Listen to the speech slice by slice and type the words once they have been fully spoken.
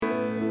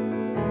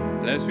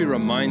Let us be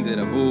reminded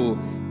of all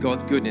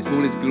God's goodness,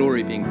 all his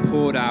glory being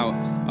poured out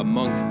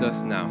amongst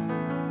us now.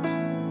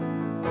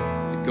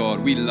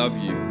 God, we love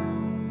you.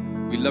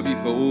 We love you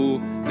for all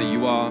that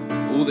you are,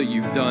 all that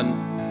you've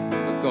done.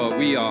 But God,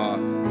 we are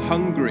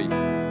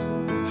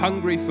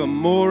hungry for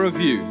more of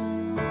you.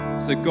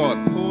 So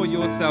God, pour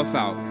yourself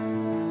out.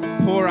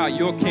 Pour out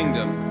your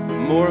kingdom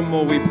more and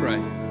more, we pray.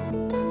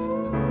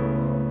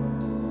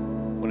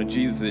 One of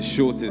Jesus'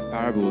 shortest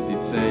parables,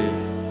 he'd say,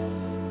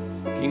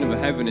 the kingdom of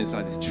heaven is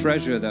like this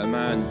treasure that a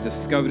man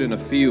discovered in a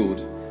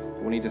field.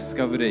 When he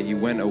discovered it, he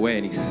went away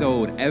and he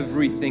sold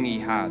everything he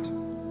had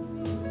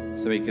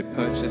so he could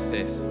purchase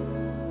this.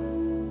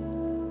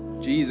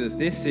 Jesus,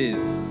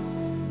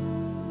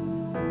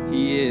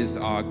 he is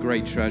our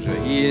great treasure.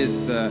 He is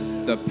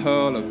the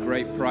pearl of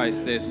great price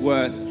that's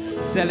worth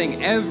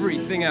selling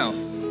everything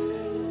else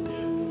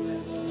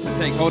to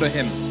take hold of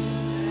him.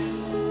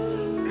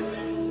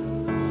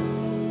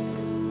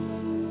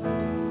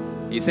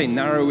 You say,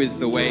 narrow is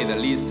the way that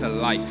leads to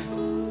life.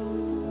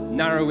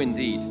 Narrow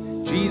indeed.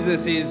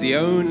 Jesus is the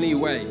only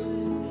way.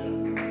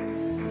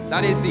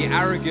 That is the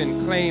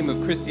arrogant claim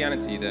of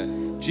Christianity, that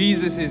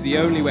Jesus is the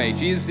only way.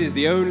 Jesus is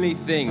the only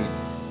thing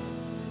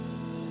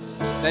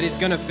that is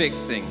going to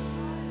fix things.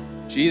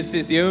 Jesus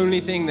is the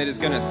only thing that is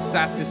going to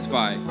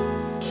satisfy.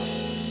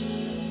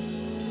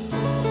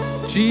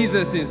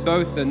 Jesus is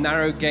both the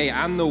narrow gate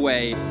and the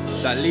way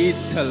that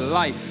leads to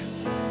life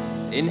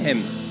in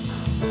him.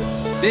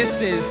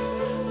 This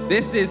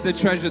is the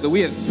treasure that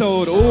we have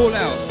sold all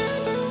else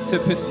to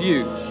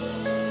pursue.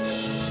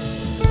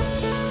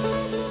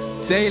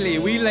 Daily,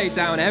 we lay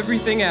down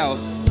everything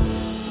else.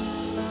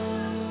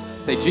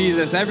 Say,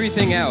 Jesus,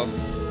 everything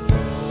else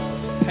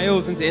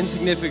pales into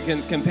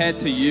insignificance compared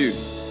to you.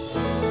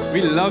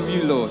 We love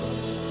you, Lord.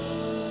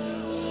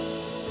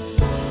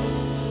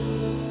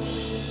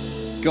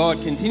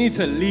 God, continue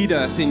to lead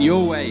us in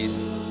your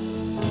ways.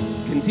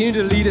 Continue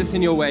to lead us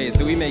in your ways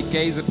that we may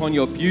gaze upon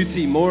your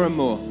beauty more and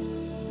more.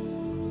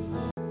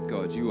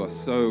 God, you are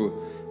so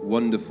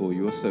wonderful.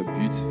 You are so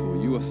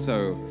beautiful. You are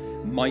so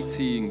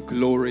mighty and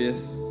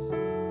glorious.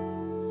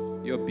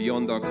 You're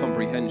beyond our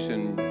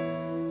comprehension.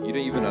 You don't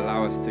even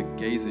allow us to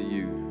gaze at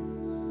you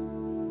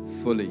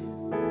fully.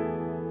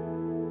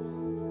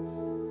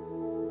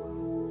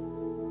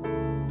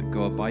 But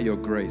God, by your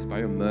grace, by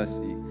your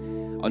mercy,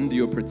 under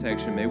your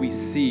protection, may we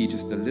see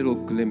just a little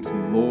glimpse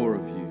more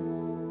of you.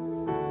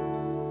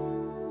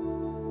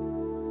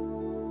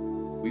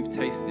 We've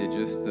tasted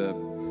just the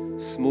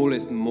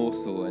smallest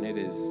morsel, and it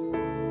has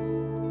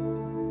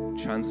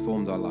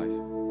transformed our life.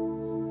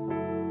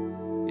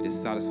 It has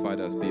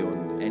satisfied us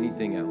beyond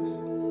anything else.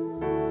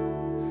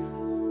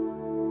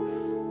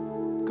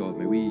 God,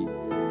 may we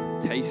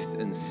taste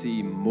and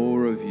see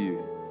more of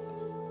you.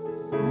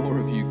 More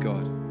of you,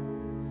 God.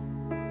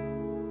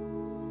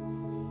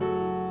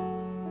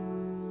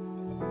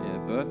 Yeah,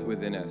 birth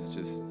within us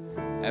just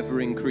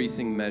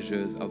ever-increasing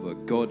measures of a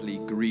godly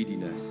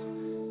greediness.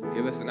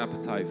 Give us an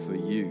appetite for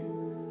you.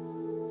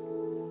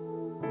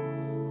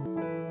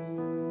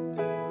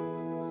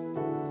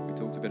 We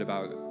talked a bit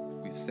about,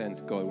 we've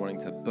sensed God wanting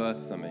to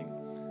birth something.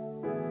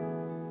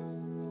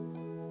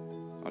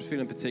 I feel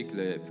in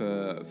particular,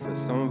 for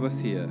some of us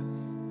here,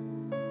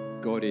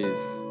 God is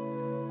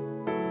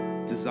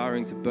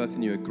desiring to birth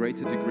in you a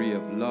greater degree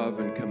of love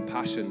and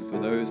compassion for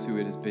those who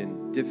it has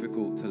been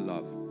difficult to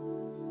love.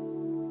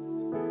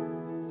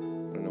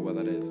 I don't know what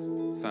that is.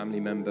 Family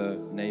member,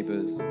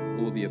 neighbors,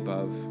 all the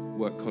above,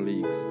 work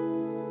colleagues.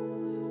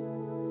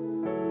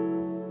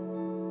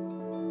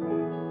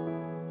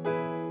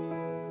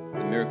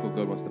 The miracle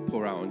God wants to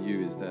pour out on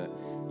you is that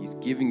he's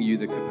giving you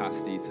the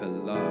capacity to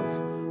love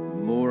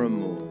more and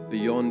more,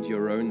 beyond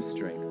your own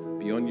strength,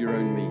 beyond your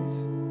own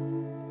means.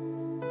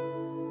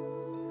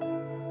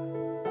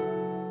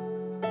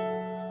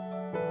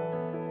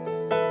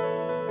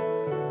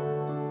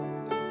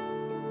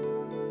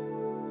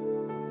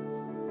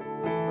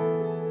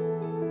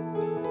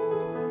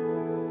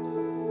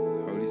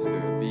 The Holy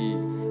Spirit,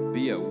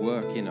 be at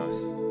work in us,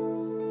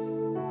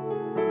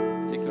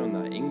 particularly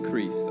on that.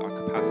 Increase our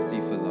capacity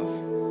for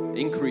love,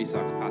 increase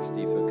our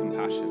capacity for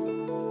compassion.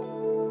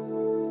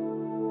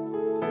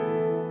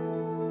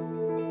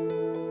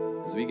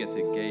 As we get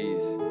to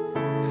gaze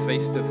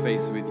face to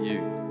face with you.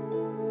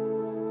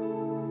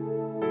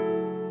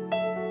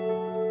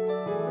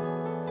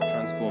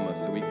 Transform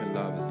us so we can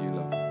love as you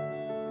loved.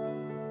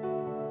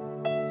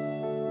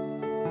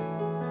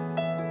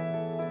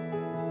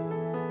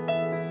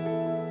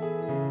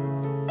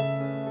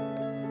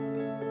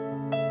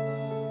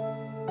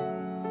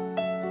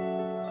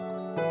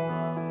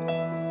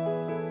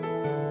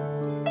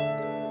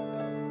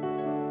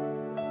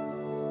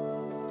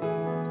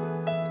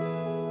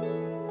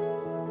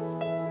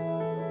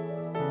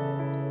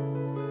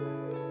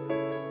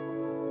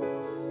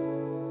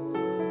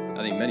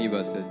 I think many of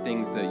us, there's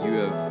things that you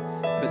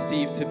have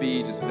perceived to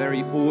be just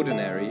very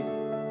ordinary,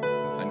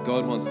 and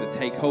God wants to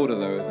take hold of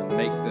those and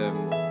make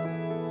them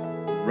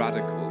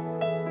radical.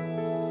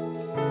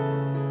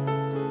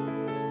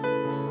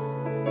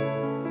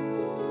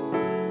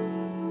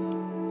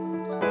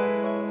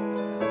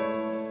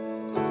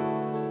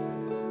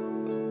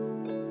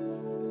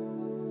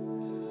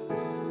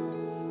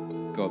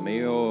 May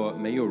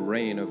your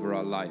reign over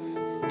our life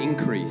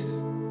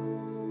increase.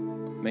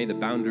 May the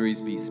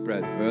boundaries be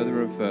spread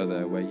further and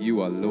further where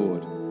you are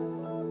Lord,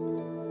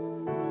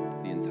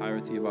 the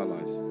entirety of our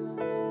lives.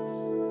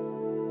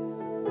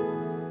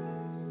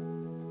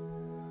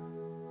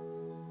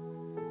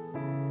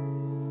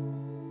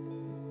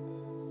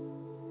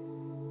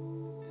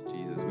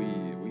 Jesus,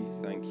 we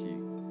thank you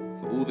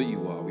for all that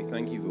you are. We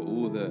thank you for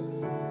all that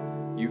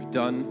you've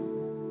done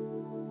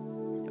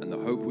and the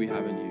hope we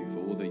have in you for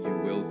all that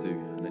you will do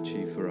and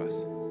achieve for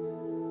us.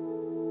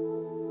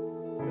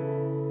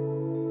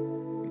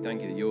 We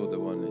thank you that you are the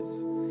one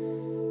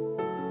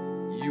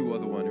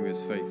who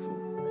is faithful.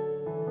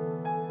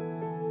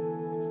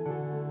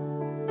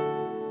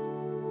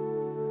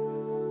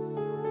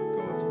 So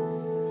God,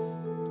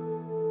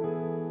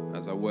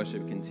 as our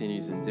worship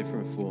continues in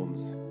different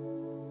forms,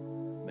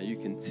 may you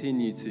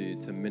continue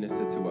to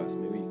minister to us.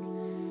 May we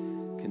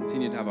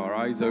continue to have our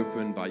eyes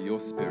open by your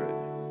Spirit.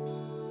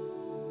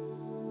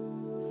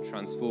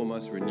 Transform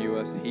us, renew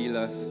us, heal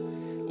us,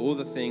 all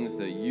the things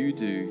that you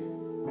do.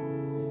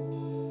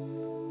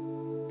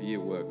 Be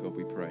at work, God,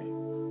 we pray.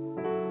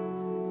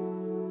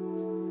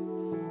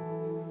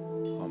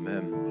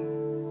 Amen.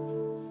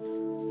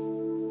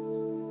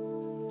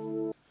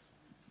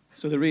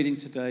 So the reading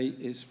today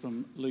is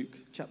from Luke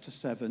chapter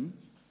 7,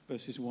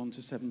 verses 1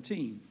 to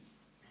 17.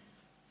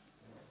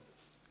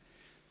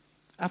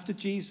 After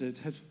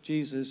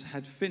Jesus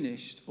had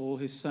finished all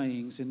his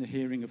sayings in the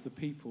hearing of the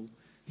people,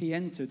 he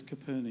entered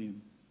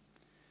Capernaum.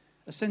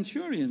 A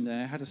centurion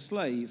there had a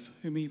slave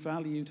whom he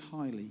valued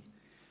highly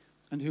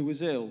and who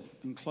was ill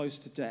and close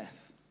to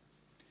death.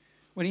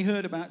 When he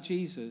heard about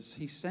Jesus,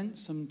 he sent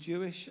some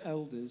Jewish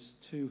elders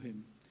to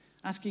him,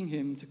 asking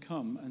him to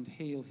come and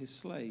heal his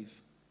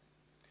slave.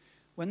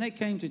 When they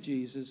came to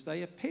Jesus,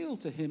 they appealed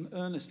to him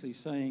earnestly,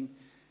 saying,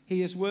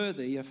 "He is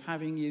worthy of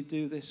having you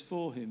do this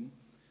for him,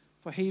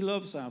 for he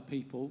loves our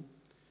people,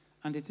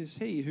 and it is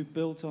he who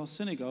built our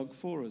synagogue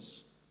for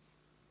us."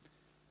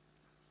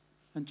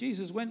 And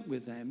Jesus went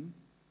with them,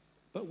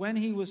 but when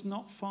he was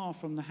not far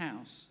from the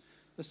house,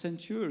 the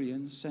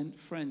centurion sent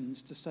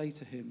friends to say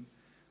to him,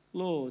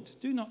 "Lord,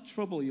 do not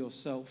trouble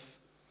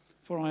yourself,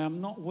 for I am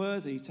not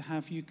worthy to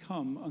have you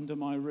come under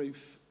my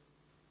roof.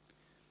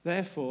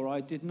 Therefore I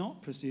did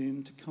not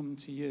presume to come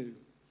to you,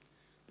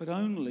 but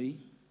only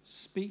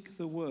speak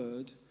the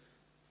word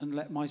and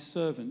let my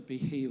servant be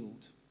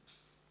healed.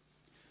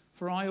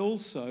 For I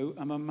also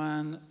am a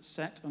man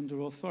set under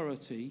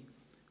authority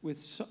with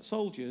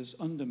soldiers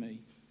under me.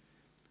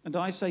 And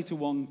I say to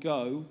one,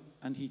 'Go,'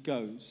 and he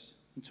goes,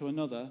 and to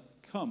another,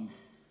 'Come,'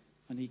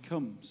 and he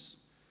comes.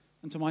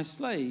 And to my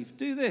slave,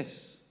 'Do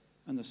this,'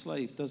 and the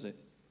slave does it."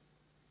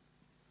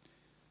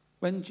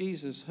 When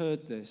Jesus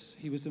heard this,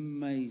 he was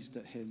amazed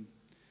at him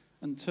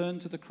and turned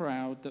to the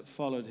crowd that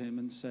followed him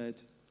and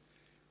said,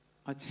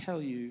 "I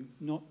tell you,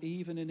 not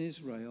even in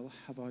Israel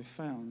have I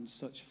found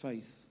such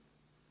faith."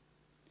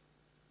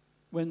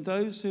 When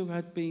those who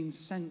had been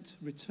sent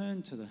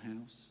returned to the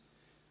house,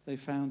 they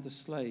found the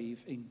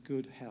slave in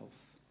good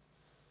health.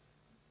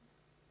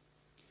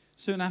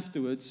 Soon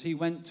afterwards, he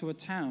went to a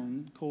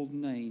town called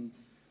Nain,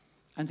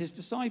 and his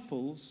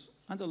disciples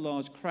and a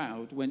large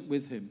crowd went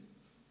with him.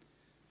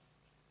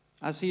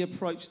 As he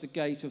approached the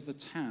gate of the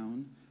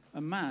town, a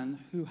man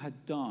who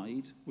had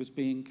died was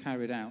being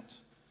carried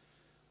out.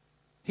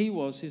 He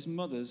was his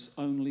mother's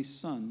only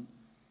son,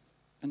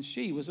 and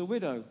she was a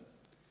widow,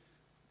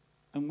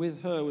 and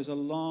with her was a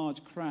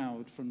large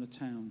crowd from the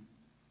town.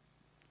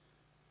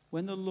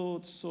 When the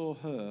Lord saw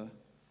her,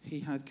 he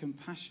had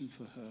compassion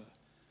for her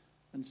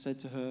and said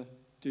to her,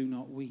 "Do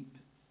not weep."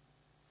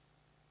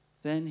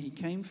 Then he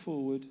came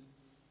forward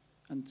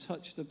and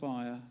touched the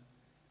bier,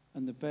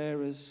 and the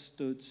bearers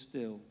stood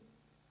still.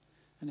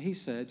 And he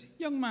said,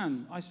 "Young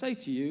man, I say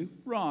to you,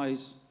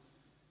 rise."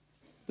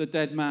 The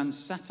dead man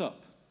sat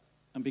up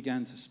and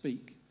began to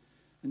speak,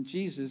 and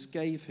Jesus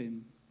gave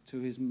him to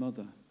his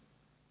mother.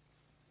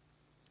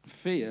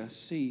 Fear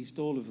seized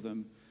all of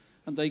them,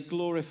 and they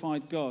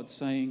glorified God,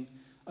 saying,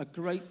 "A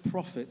great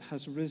prophet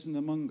has risen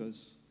among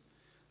us,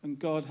 and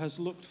God has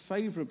looked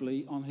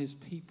favorably on his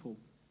people."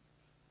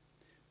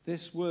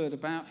 This word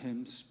about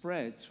him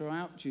spread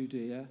throughout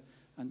Judea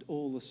and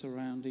all the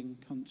surrounding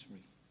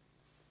country.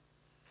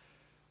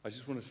 I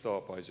just want to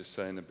start by just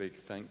saying a big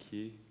thank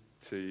you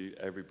to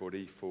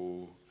everybody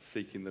for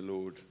seeking the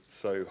Lord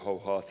so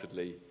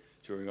wholeheartedly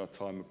during our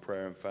time of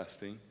prayer and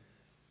fasting.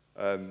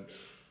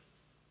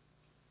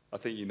 I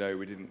think you know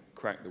we didn't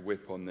crack the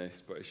whip on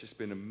this, but it's just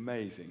been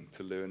amazing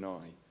to Lou and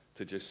I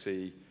to just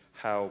see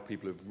how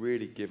people have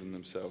really given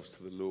themselves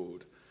to the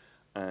Lord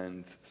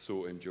and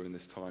sought him during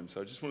this time. So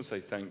I just want to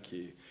say thank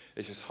you.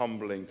 It's just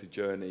humbling to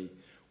journey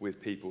with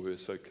people who are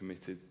so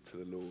committed to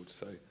the Lord.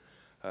 So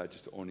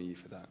just to honour you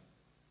for that.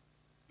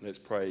 Let's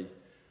pray.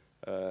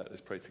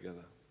 Let's pray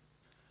together.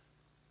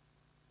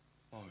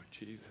 Oh,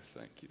 Jesus,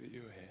 thank you that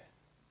you are here.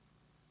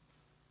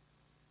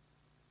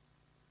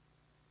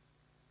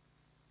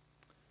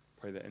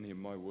 Pray that any of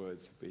my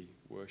words would be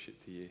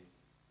worship to you.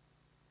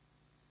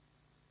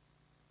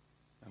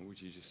 And And would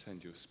you just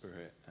send your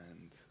Spirit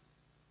and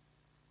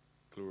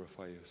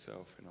glorify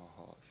yourself in our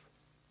hearts?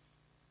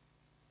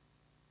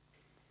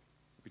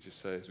 We just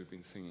say, as we've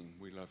been singing,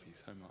 we love you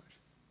so much.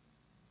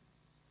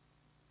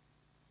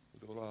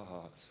 With all our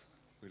hearts,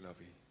 we love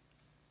you.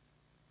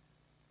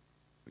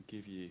 We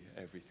give you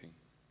everything.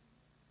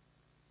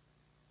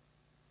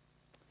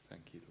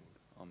 Thank you,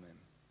 Lord. Amen.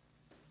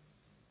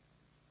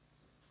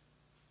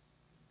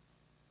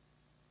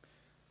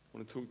 I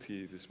want to talk to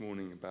you this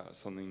morning about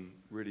something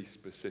really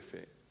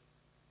specific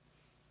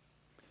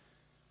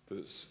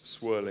that's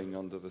swirling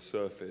under the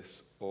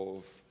surface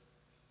of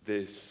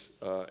this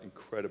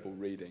incredible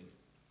reading.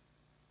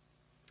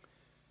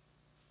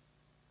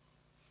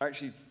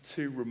 Actually,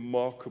 two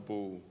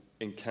remarkable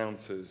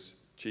encounters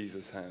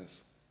Jesus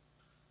has.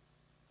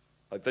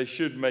 They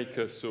should make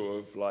us sort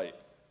of like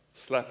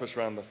slap us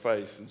around the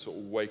face and sort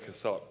of wake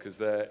us up, because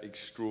they're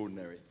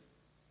extraordinary.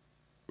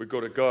 We've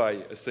got a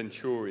guy, a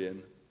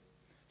centurion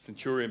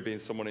being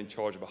someone in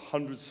charge of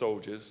 100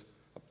 soldiers,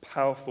 a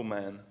powerful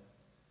man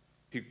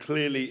who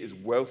clearly is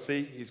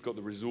wealthy. He's got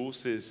the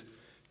resources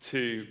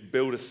to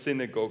build a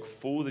synagogue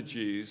for the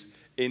Jews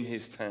in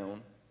his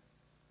town.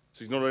 So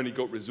he's not only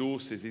got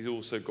resources, he's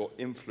also got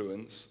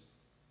influence.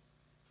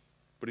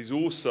 But he's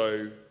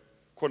also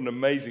quite an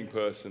amazing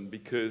person,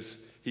 because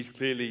he's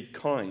clearly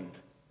kind.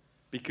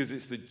 Because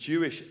it's the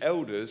Jewish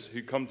elders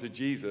who come to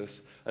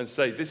Jesus and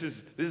say, this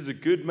is a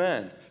good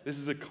man, this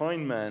is a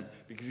kind man,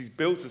 because he's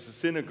built us a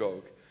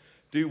synagogue.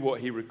 Do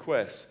what he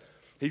requests.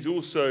 He's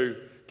also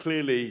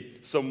clearly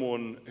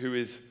someone who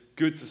is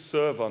good to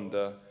serve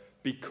under,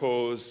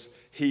 because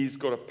he's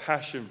got a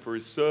passion for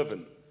his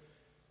servant.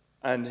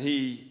 And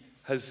he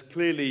has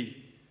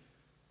clearly,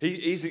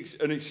 he's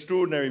an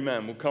extraordinary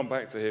man. We'll come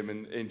back to him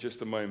in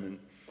just a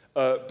moment.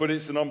 But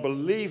it's an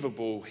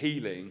unbelievable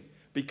healing,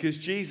 because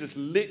Jesus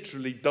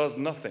literally does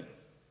nothing.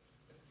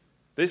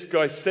 This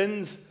guy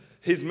sends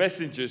his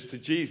messengers to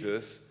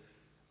Jesus,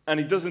 and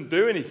he doesn't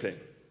do anything.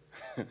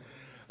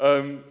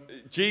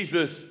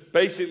 Jesus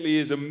basically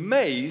is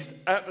amazed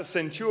at the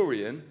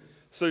centurion.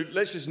 So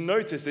let's just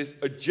notice this: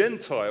 a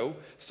Gentile,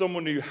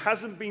 someone who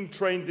hasn't been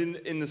trained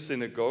in the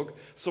synagogue,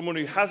 someone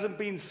who hasn't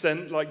been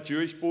sent like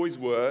Jewish boys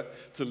were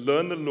to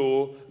learn the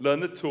law,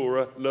 learn the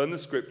Torah, learn the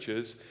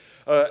scriptures.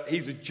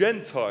 He's a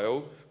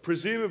Gentile,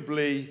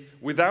 presumably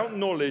without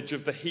knowledge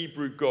of the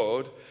Hebrew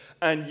God,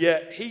 and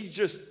yet he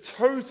just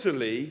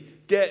totally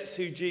gets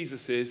who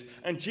Jesus is,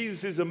 and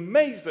Jesus is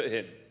amazed at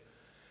him.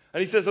 And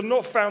he says, I've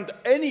not found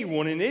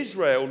anyone in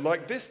Israel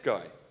like this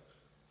guy.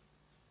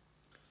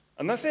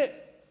 And that's it.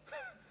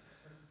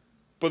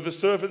 But the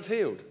servant's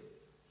healed.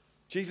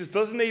 Jesus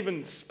doesn't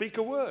even speak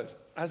a word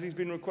as he's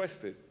been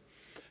requested.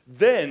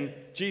 Then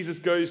Jesus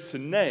goes to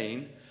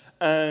Nain,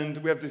 and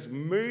we have this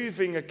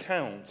moving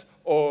account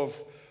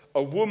of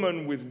a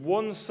woman with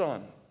one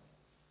son.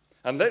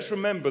 And let's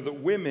remember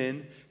that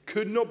women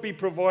could not be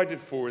provided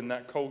for in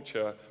that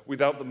culture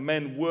without the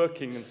men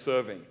working and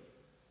serving.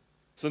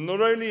 So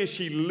not only is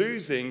she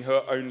losing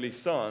her only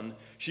son,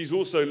 she's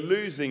also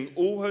losing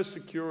all her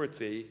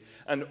security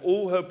and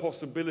all her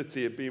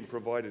possibility of being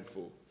provided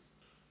for.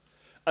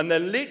 And they're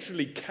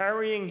literally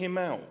carrying him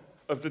out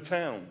of the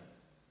town.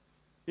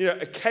 You know,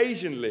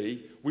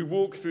 occasionally we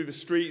walk through the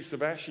streets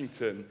of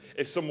Ashington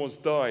if someone's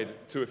died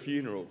to a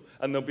funeral,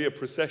 and there'll be a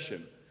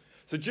procession.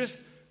 So just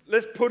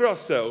let's put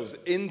ourselves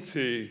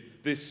into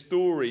this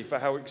story for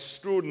how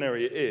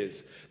extraordinary it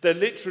is. They're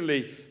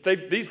literally,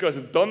 these guys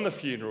have done the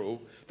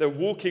funeral. They're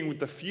walking with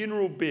the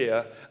funeral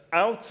bier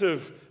out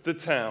of the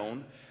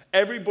town.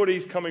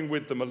 Everybody's coming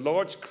with them, a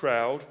large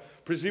crowd.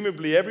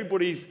 Presumably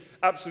everybody's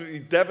absolutely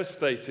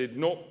devastated,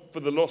 not for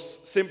the loss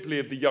simply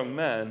of the young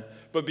man,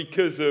 but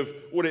because of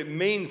what it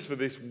means for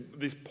this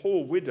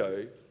poor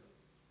widow.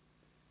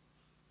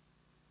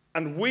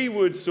 And we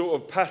would sort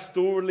of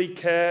pastorally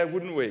care,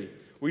 wouldn't we?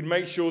 We'd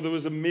make sure there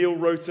was a meal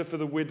rota for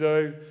the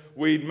widow.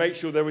 We'd make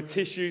sure there were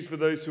tissues for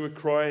those who were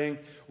crying.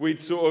 We'd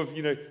sort of,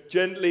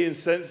 gently and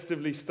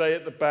sensitively stay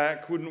at the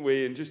back, wouldn't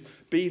we? And just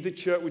be the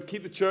church. We'd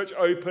keep the church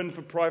open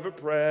for private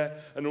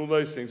prayer and all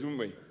those things, wouldn't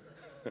we?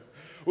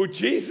 Well,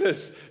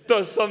 Jesus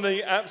does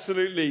something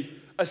absolutely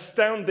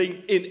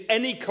astounding in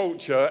any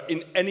culture,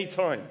 in any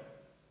time.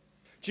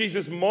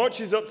 Jesus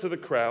marches up to the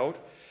crowd.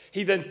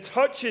 He then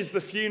touches the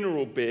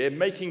funeral bier,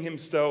 making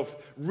himself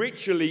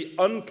ritually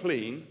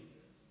unclean.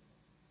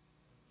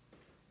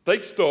 They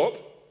stop.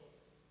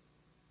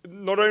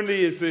 Not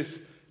only is this,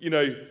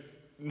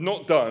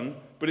 not done,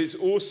 but it's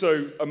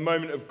also a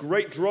moment of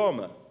great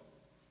drama.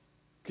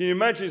 Can you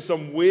imagine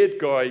some weird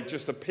guy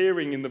just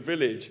appearing in the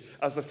village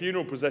as the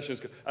funeral processions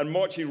go and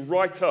marching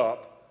right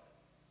up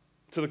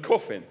to the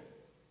coffin?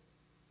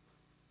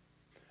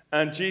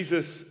 And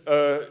Jesus,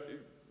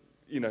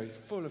 is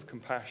full of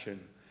compassion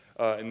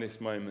in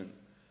this moment.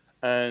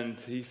 And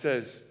he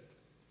says,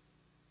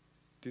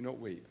 do not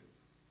weep.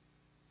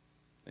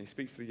 And he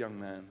speaks to the young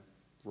man,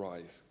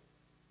 rise.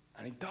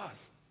 And he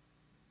does.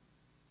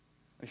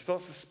 And he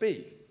starts to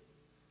speak.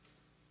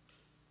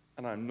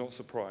 And I'm not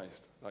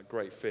surprised that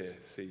great fear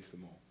seized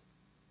them all.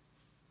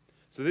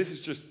 So this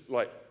is just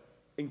like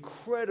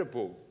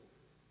incredible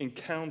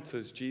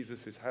encounters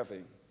Jesus is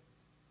having.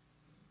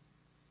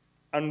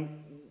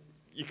 And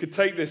you could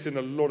take this in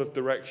a lot of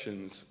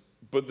directions,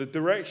 but the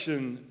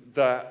direction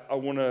that I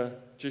want to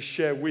just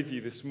share with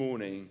you this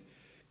morning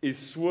is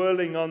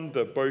swirling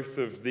under both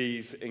of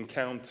these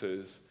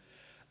encounters.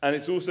 And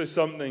it's also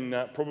something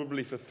that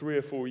probably for 3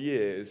 or 4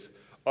 years,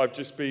 I've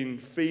just been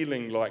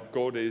feeling like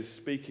God is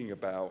speaking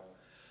about.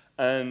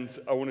 And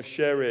I want to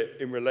share it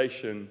in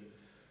relation,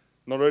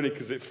 not only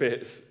because it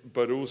fits,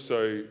 but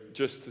also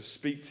just to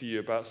speak to you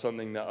about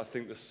something that I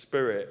think the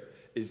Spirit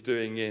is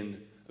doing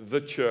in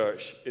the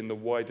church in the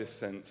widest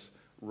sense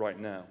right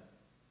now.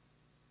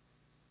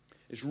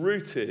 It's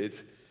rooted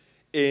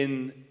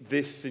in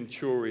this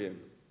centurion.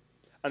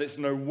 And it's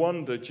no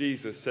wonder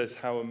Jesus says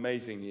how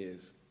amazing he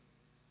is.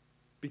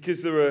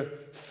 Because there are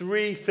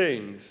 3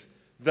 things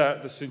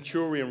that the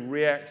centurion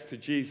reacts to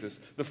Jesus.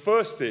 The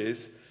first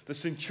is, the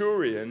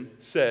centurion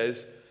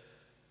says,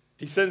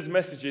 he sends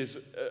messages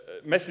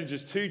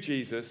to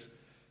Jesus.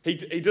 He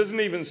doesn't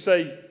even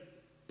say,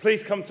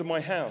 please come to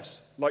my house,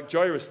 like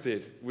Jairus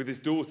did with his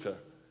daughter.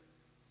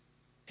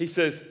 He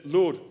says,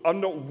 Lord, I'm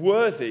not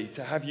worthy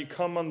to have you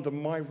come under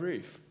my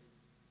roof.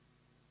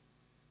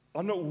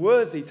 I'm not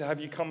worthy to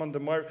have you come under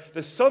my roof.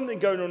 There's something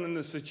going on in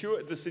the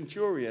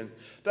centurion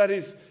that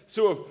is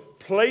sort of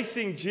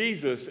placing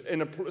Jesus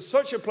in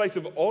such a place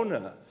of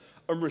honor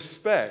and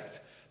respect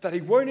that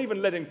he won't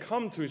even let him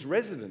come to his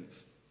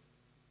residence.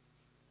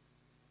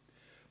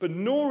 But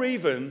nor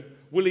even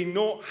will he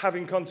not have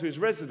him come to his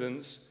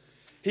residence.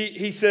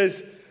 He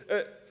says,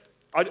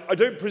 I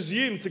don't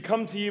presume to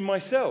come to you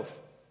myself.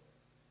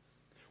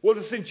 What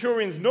the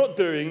centurion's not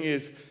doing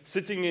is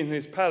sitting in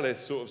his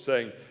palace sort of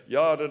saying,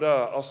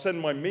 I'll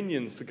send my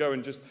minions to go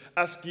and just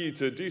ask you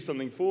to do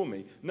something for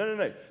me.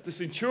 No. The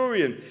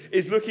centurion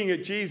is looking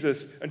at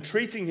Jesus and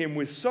treating him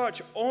with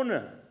such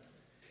honor.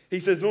 He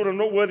says, Lord, I'm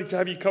not worthy to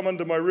have you come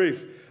under my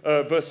roof.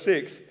 Verse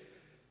 6,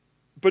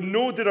 but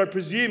nor did I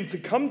presume to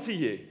come to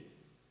you.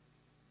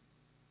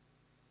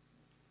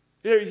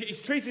 He's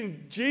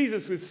treating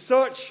Jesus with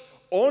such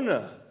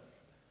honor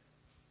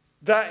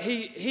that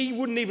he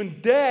wouldn't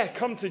even dare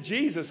come to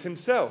Jesus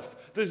himself.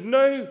 There's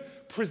no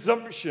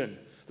presumption.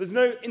 There's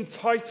no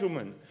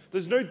entitlement.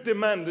 There's no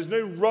demand. There's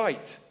no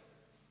right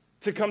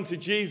to come to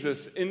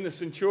Jesus in the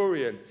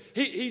centurion.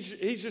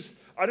 He's just,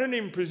 I don't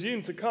even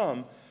presume to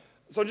come,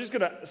 so I'm just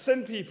going to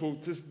send people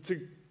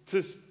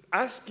to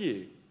ask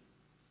you.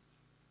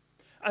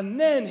 And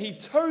then he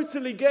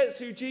totally gets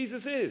who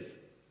Jesus is.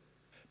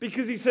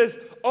 Because he says,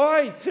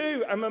 I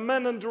too am a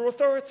man under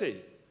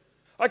authority.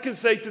 I can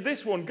say to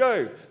this one,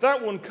 go,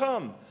 that one,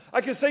 come.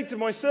 I can say to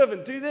my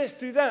servant, do this,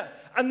 do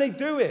that. And they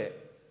do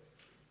it.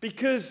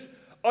 Because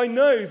I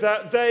know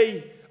that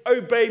they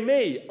obey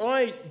me.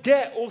 I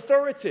get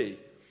authority.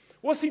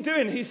 What's he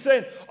doing? He's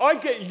saying, I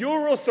get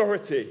your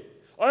authority.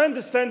 I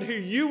understand who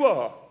you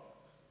are.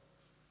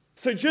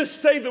 So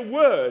just say the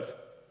word.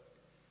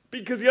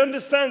 Because he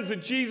understands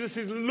that Jesus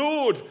is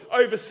Lord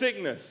over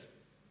sickness.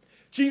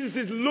 Jesus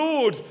is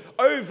Lord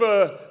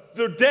over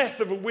the death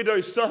of a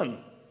widow's son.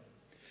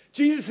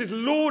 Jesus is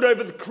Lord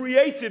over the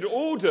created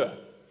order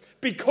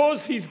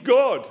because he's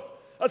God.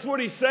 That's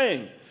what he's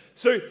saying.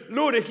 So,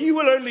 Lord, if you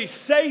will only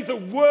say the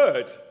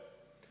word,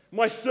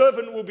 my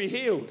servant will be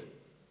healed.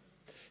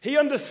 He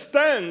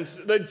understands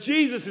that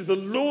Jesus is the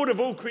Lord of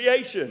all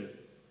creation.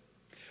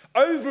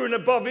 Over and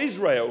above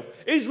Israel,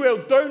 Israel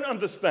don't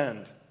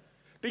understand.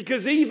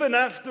 Because even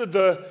after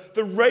the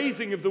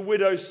raising of the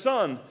widow's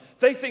son,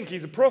 they think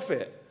he's a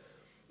prophet.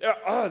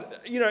 And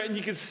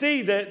you can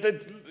see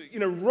that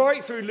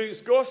right through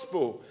Luke's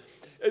gospel,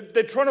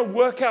 they're trying to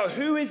work out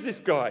who is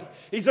this guy.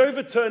 He's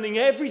overturning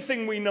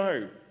everything we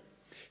know.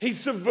 He's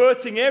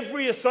subverting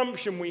every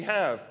assumption we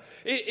have.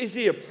 Is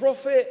he a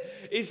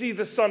prophet? Is he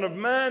the son of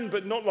man,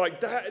 but not like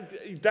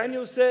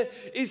Daniel said?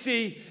 Is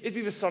he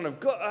the son of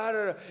God? I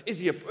don't know. Is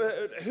he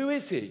who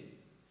is he?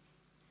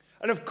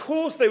 And of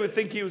course they would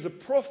think he was a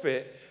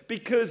prophet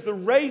because the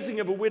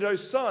raising of a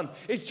widow's son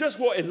is just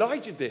what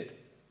Elijah did.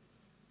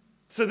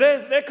 So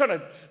they kind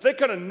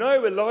of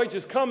know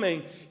Elijah's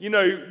coming.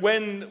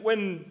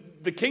 When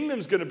the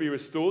kingdom's going to be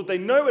restored, they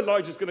know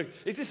Elijah's going to.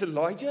 Is this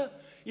Elijah?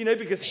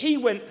 Because he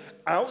went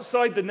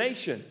outside the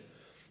nation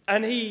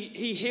and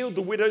he healed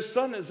the widow's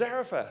son at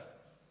Zarephath.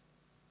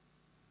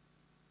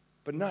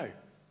 But no,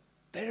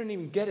 they don't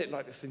even get it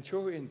like the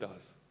centurion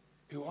does,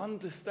 who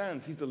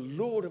understands he's the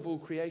Lord of all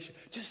creation.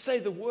 Just say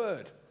the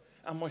word,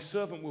 and my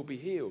servant will be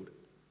healed.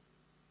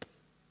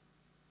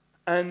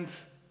 And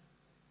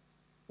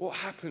what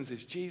happens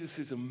is Jesus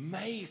is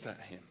amazed at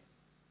him.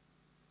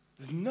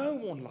 There's no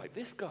one like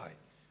this guy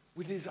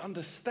with his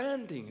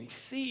understanding. He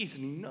sees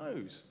and he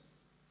knows.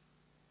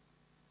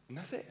 And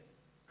that's it.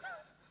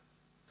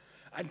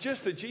 And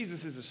just at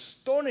Jesus'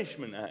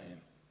 astonishment at him,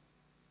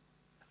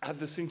 at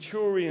the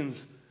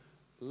centurion's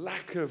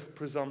lack of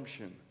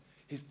presumption,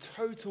 his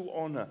total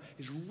honor,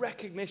 his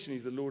recognition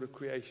he's the Lord of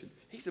creation,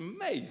 he's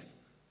amazed.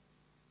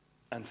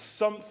 And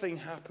something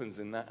happens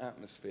in that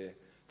atmosphere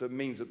that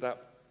means at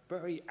that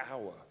very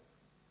hour,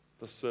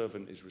 the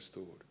servant is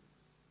restored.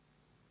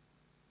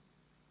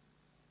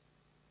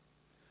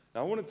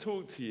 Now, I want to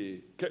talk to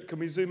you. Can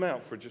we zoom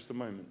out for just a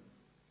moment?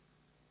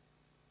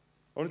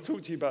 I want to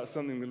talk to you about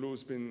something the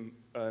Lord's been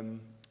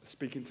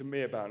speaking to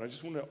me about, and I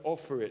just want to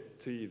offer it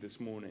to you this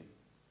morning.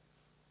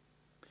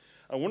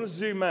 I want to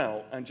zoom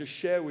out and just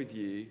share with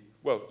you,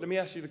 well, let me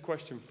ask you the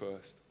question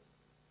first.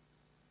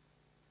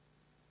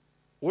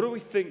 What do we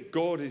think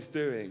God is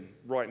doing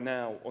right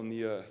now on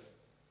the earth?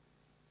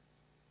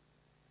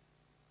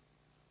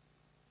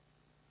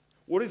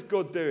 What is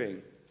God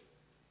doing?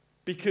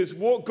 Because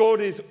what God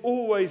is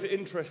always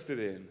interested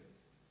in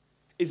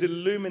is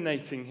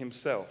illuminating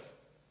himself,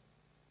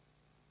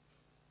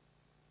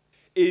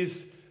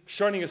 is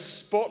shining a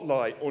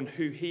spotlight on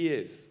who he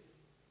is.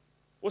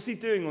 What's he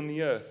doing on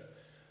the earth?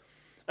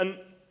 And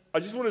I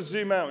just want to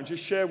zoom out and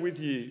just share with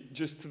you,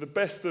 just to the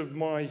best of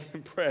my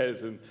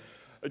prayers, and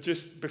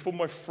just before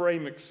my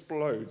frame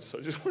explodes,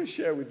 I just want to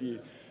share with you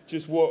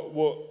just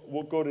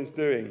what God is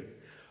doing,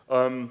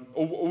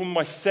 or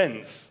my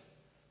sense,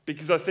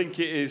 because I think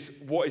it is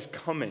what is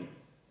coming.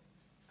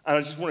 And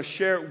I just want to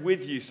share it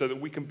with you so that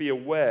we can be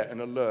aware and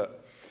alert.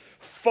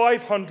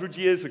 500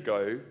 years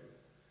ago,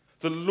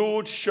 the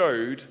Lord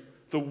showed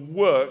the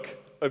work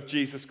of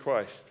Jesus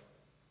Christ.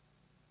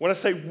 When I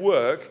say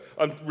work,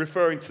 I'm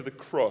referring to the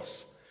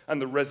cross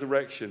and the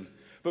resurrection,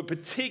 but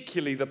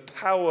particularly the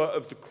power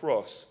of the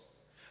cross.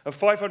 And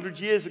 500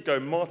 years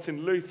ago,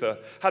 Martin Luther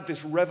had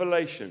this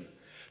revelation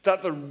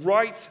that the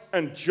right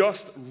and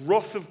just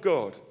wrath of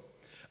God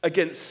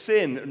against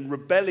sin and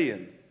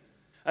rebellion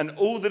and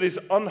all that is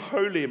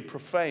unholy and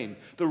profane,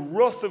 the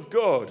wrath of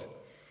God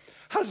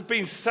has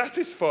been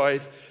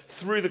satisfied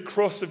through the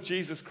cross of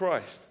Jesus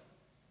Christ.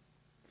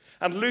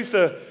 And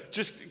Luther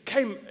just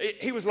came,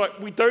 he was like,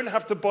 we don't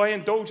have to buy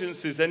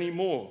indulgences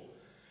anymore.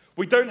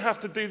 We don't have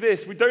to do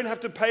this. We don't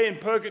have to pay in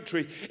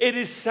purgatory. It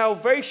is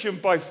salvation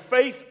by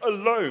faith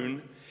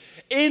alone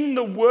in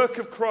the work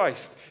of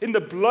Christ, in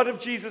the blood of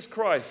Jesus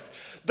Christ,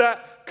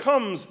 that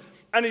comes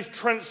and is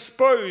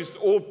transposed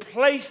or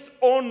placed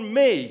on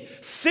me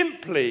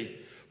simply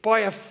by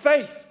a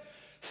faith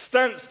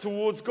stance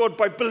towards God,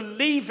 by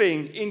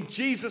believing in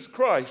Jesus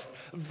Christ,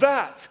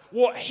 that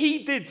what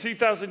he did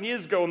 2,000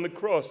 years ago on the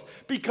cross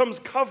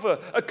becomes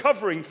a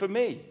covering for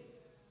me.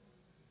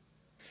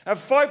 And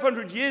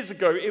 500 years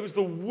ago, it was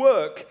the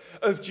work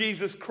of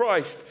Jesus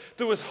Christ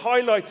that was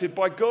highlighted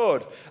by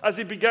God as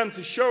he began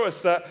to show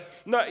us that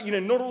not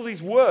all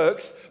these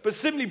works, but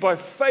simply by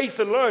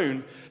faith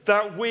alone,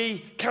 that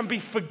we can be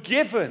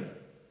forgiven.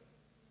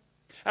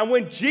 And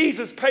when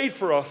Jesus paid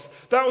for us,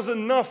 that was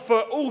enough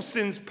for all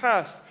sins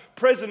past,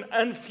 present,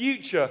 and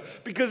future,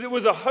 because it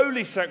was a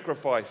holy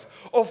sacrifice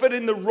offered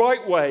in the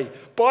right way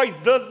by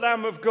the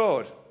Lamb of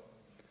God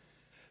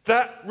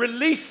that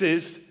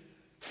releases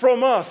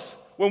from us,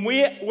 when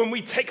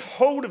we take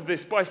hold of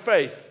this by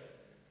faith,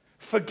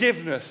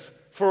 forgiveness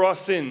for our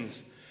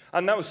sins.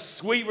 And that was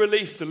sweet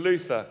relief to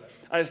Luther,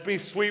 and it's been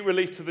sweet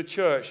relief to the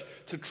church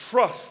to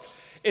trust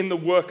in the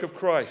work of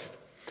Christ.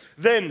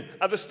 Then,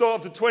 at the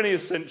start of the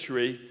 20th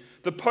century,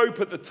 the Pope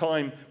at the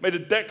time made a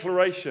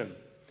declaration,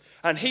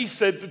 and he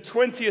said the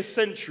 20th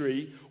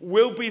century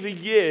will be the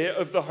year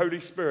of the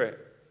Holy Spirit.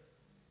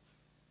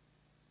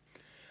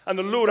 And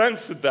the Lord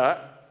answered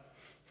that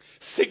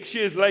 6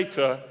 years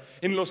later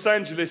in Los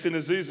Angeles in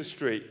Azusa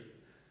Street,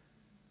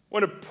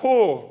 when a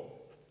poor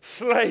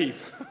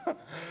slave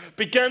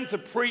began to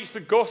preach the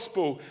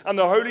gospel and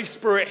the Holy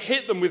Spirit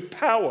hit them with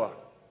power.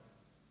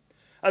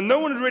 And no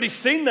one had really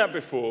seen that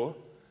before,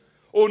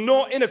 or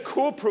not in a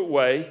corporate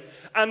way,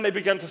 and they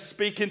began to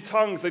speak in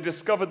tongues. They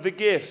discovered the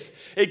gifts.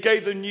 It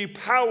gave them new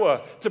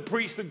power to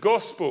preach the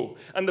gospel,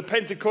 and the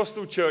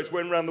Pentecostal church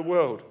went around the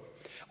world.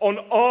 On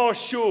our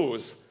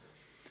shores,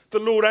 the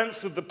Lord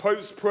answered the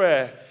Pope's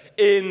prayer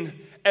in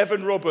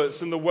Evan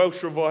Roberts and the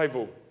Welsh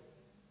Revival.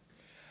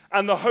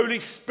 And the Holy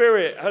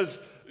Spirit has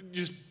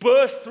just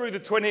burst through the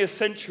 20th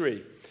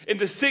century. In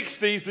the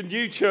 60s, the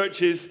new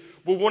churches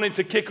were wanting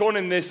to kick on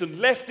in this and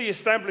left the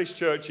established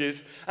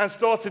churches and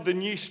started the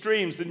new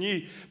streams, the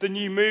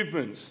new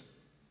movements.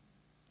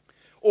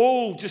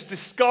 All just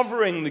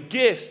discovering the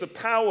gifts, the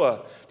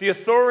power, the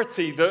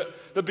authority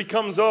that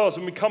becomes ours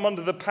when we come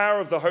under the power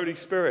of the Holy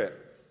Spirit.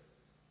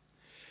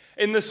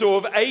 In the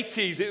sort of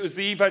 80s, it was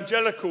the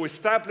evangelical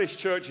established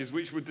churches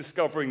which were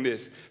discovering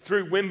this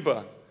through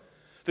Wimber.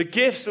 The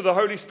gifts of the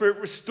Holy Spirit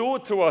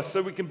restored to us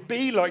so we can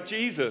be like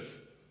Jesus.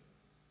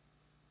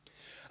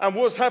 And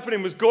what's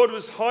happening was God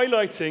was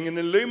highlighting and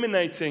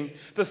illuminating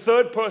the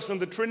third person of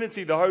the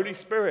Trinity, the Holy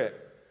Spirit,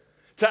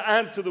 to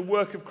add to the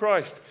work of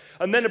Christ.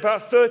 And then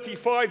about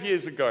 35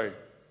 years ago,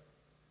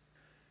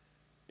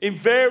 in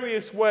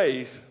various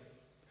ways,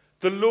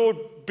 the Lord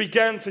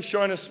began to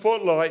shine a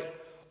spotlight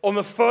on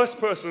the first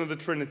person of the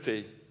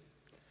Trinity,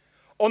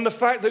 on the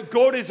fact that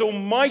God is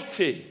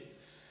almighty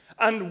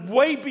and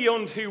way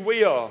beyond who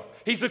we are.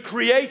 He's the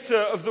creator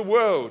of the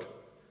world.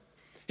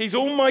 He's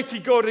Almighty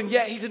God, and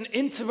yet he's an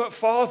intimate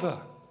Father.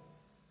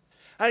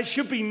 And it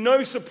should be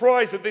no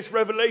surprise that this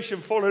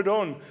revelation followed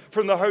on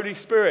from the Holy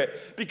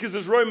Spirit, because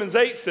as Romans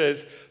 8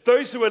 says,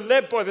 those who are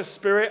led by the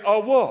Spirit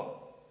are what?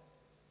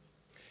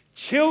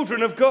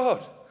 Children of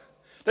God.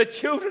 They're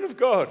children of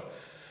God.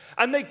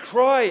 And they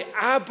cry,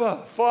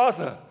 Abba,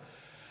 Father.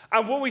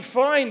 And what we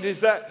find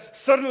is that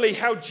suddenly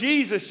how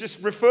Jesus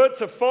just referred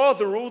to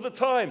Father all the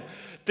time.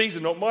 These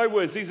are not my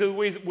words. These are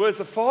the words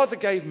the Father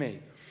gave me.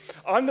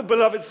 I'm the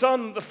beloved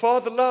Son that the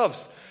Father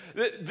loves.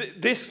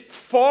 This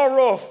far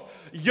off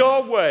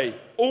Yahweh,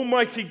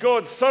 Almighty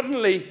God,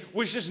 suddenly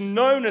was just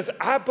known as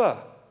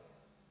Abba.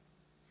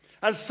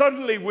 And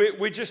suddenly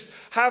we just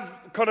have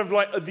kind of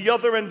like at the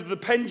other end of the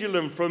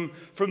pendulum from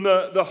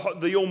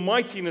the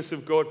almightiness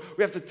of God,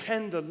 we have the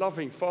tender,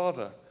 loving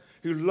Father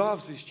who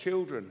loves his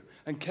children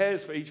and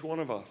cares for each one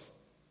of us.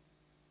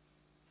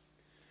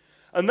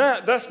 And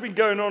that's been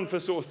going on for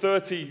sort of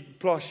 30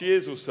 plus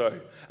years or so.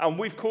 And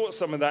we've caught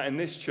some of that in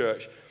this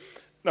church.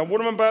 Now,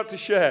 what I'm about to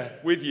share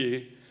with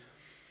you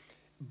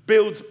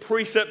builds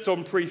precept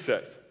on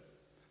precept.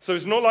 So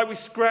it's not like we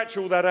scratch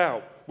all that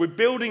out. We're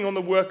building on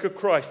the work of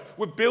Christ.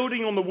 We're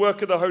building on the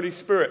work of the Holy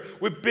Spirit.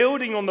 We're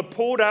building on the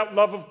poured out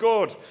love of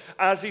God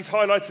as he's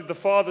highlighted the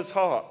Father's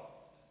heart.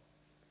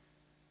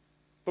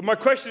 But my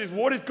question is,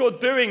 what is God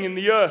doing in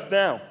the earth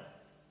now?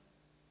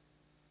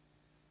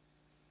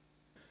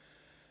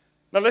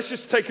 Now let's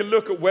just take a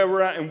look at where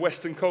we're at in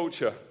Western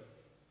culture.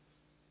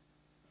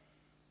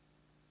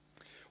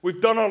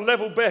 We've done our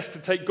level best to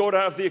take God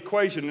out of the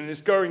equation, and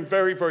it's going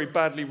very, very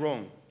badly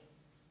wrong.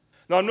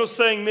 Now, I'm not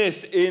saying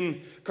this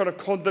in kind of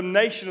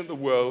condemnation of the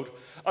world.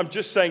 I'm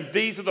just saying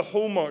these are the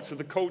hallmarks of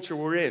the culture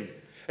we're in.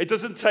 It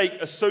doesn't take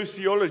a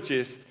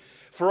sociologist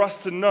for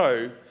us to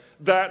know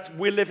that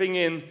we're living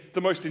in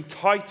the most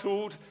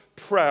entitled,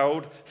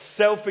 proud,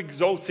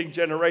 self-exalting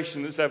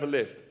generation that's ever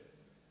lived.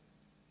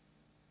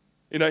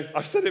 You know,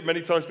 I've said it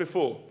many times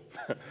before.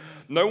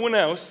 No one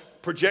else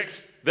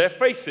projects their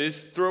faces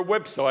through a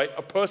website,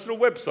 a personal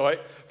website,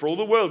 for all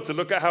the world to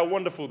look at how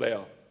wonderful they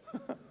are.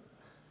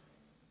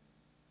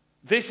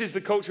 This is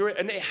the culture,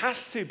 and it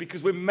has to,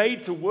 because we're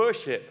made to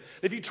worship.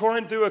 If you try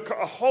and do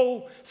a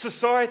whole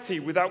society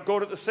without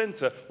God at the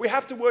center, we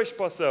have to worship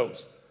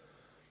ourselves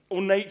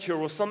or nature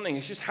or something.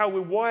 It's just how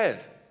we're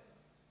wired.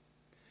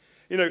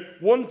 You know,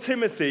 2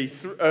 Timothy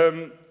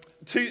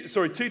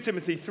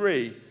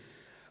 3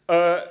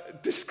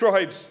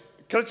 describes,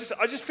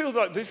 I just feel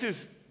like this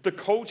is the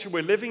culture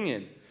we're living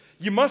in.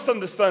 You must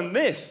understand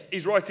this,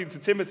 he's writing to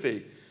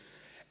Timothy.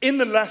 In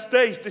the last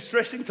days,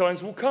 distressing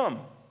times will come.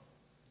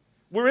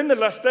 We're in the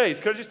last days.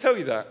 Can I just tell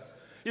you that?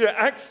 You know,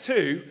 Acts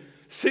 2,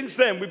 since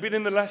then, we've been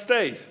in the last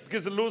days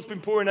because the Lord's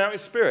been pouring out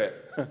his Spirit.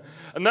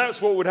 And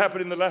that's what would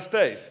happen in the last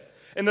days.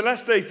 In the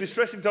last days,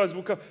 distressing times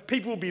will come.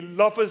 People will be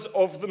lovers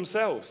of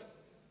themselves,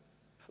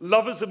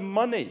 lovers of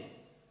money.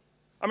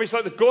 I mean, it's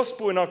like the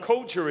gospel in our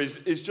culture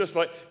is just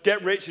like,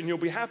 get rich and you'll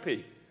be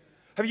happy.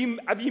 Have you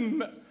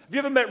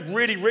ever met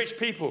really rich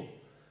people?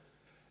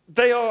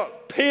 They are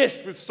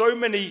pierced with so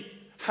many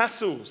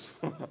hassles.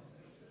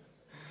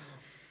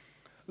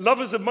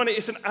 Lovers of money,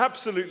 it's an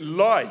absolute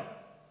lie.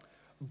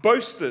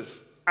 Boasters,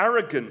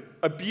 arrogant,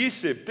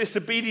 abusive,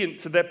 disobedient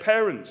to their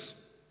parents.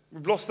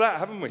 We've lost that,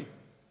 haven't we?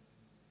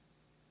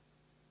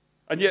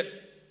 And yet,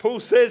 Paul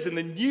says in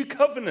the new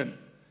covenant,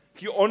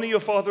 if you honor your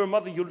father and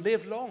mother, you'll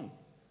live long.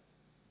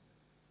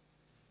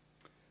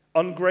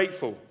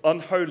 Ungrateful,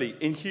 unholy,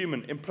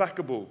 inhuman,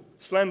 implacable,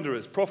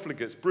 slanderers,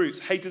 profligates, brutes,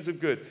 haters of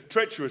good,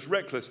 treacherous,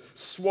 reckless,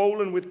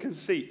 swollen with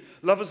conceit,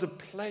 lovers of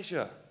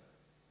pleasure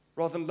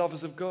rather than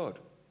lovers of God.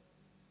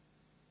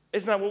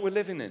 Isn't that what we're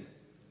living in?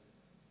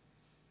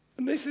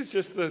 And this is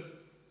just what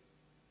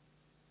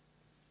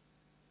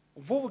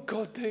would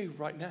God do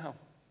right now?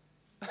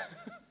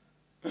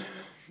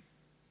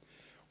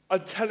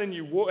 I'm telling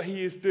you, what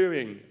he is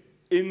doing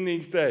in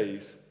these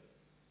days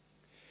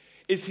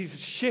is he's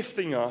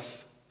shifting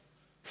us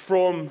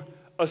from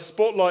a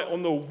spotlight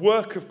on the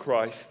work of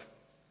Christ,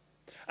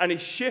 and he's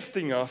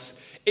shifting us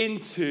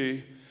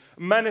into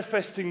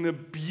manifesting the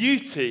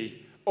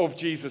beauty of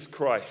Jesus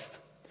Christ,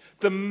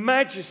 the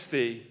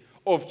majesty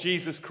of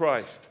Jesus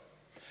Christ.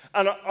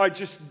 And I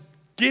just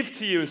give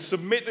to you and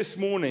submit this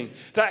morning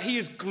that he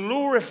is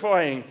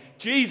glorifying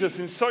Jesus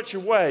in such a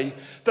way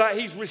that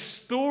he's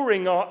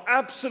restoring our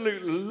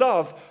absolute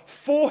love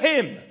for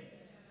him.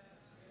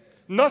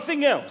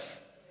 Nothing else.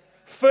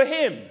 For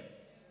him.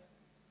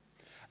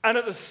 And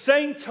at the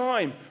same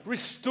time,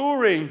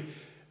 restoring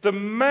the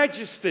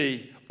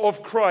majesty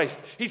of Christ.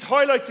 He's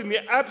highlighting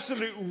the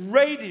absolute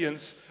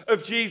radiance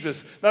of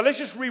Jesus. Now let's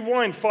just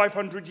rewind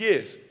 500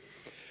 years.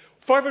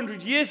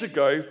 500 years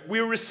ago,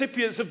 we were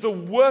recipients of the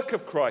work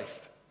of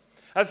Christ.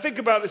 And think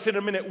about this in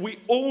a minute. We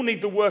all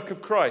need the work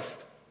of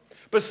Christ.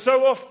 But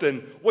so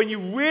often, when you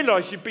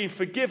realize you've been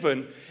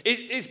forgiven,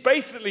 it's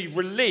basically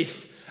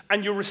relief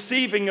and you're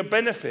receiving a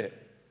benefit.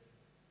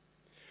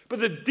 But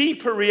the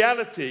deeper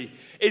reality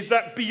is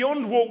that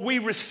beyond what we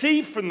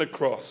receive from the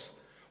cross,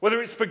 whether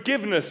it's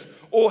forgiveness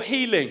or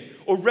healing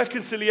or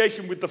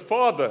reconciliation with the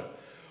Father,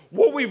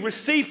 what we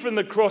receive from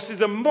the cross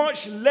is a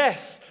much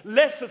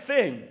lesser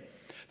thing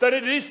than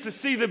it is to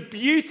see the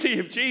beauty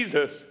of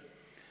Jesus.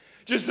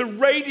 Just the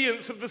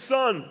radiance of the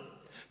sun,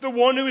 the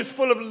one who is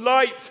full of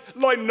light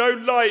like no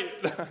light.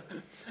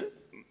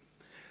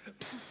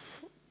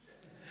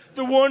 The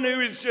The one who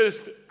is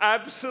just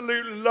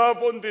absolute love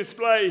on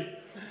display.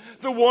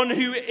 The one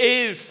who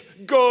is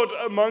God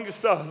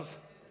amongst us.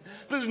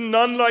 There's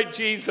none like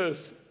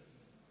Jesus.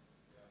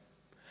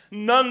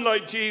 None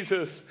like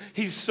Jesus.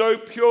 He's so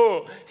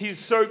pure. He's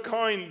so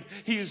kind.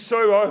 He's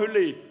so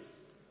holy.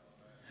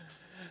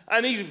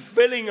 And he's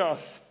filling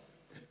us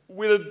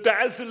with a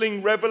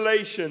dazzling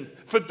revelation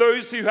for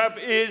those who have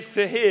ears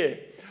to hear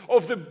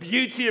of the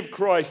beauty of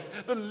Christ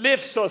that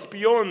lifts us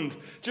beyond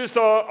just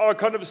our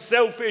kind of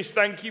selfish,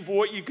 thank you for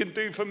what you can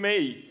do for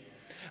me,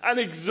 and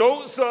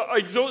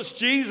exalts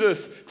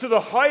Jesus to the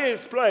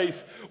highest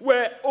place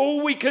where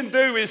all we can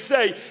do is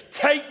say,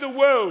 take the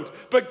world,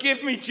 but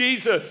give me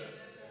Jesus.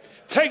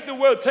 Take the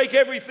world, take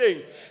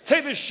everything.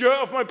 Take the shirt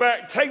off my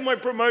back, take my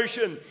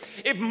promotion.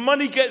 If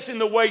money gets in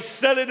the way,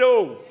 sell it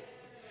all.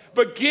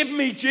 But give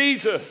me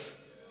Jesus.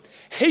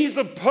 He's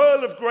the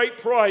pearl of great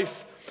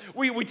price.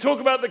 We talk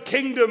about the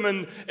kingdom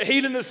and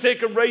healing the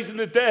sick and raising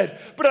the dead.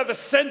 But at the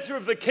center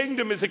of the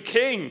kingdom is a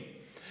king.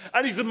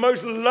 And he's the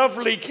most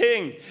lovely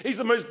king. He's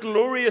the most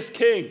glorious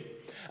king.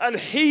 And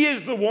he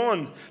is the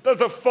one that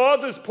the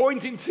Father's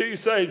pointing to,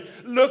 saying,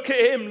 look at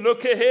him,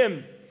 look at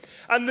him.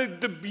 And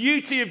the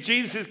beauty of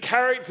Jesus'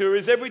 character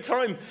is every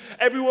time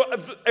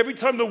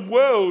the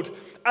world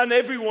and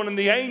everyone and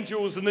the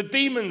angels and the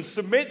demons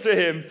submit to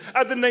him,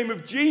 at the name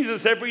of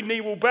Jesus, every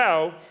knee will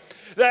bow,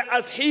 that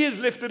as he is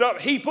lifted up,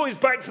 he points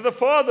back to the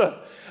Father.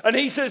 And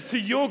he says, to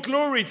your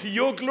glory, to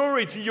your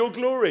glory, to your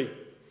glory.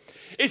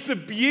 It's the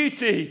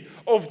beauty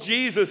of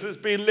Jesus that's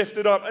being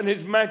lifted up and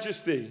his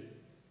majesty.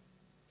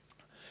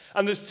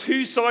 And there's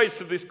two sides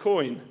to this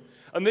coin.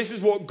 And this is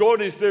what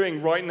God is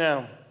doing right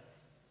now.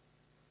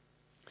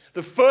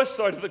 The first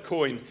side of the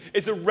coin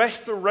is a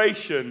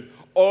restoration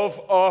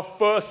of our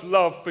first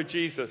love for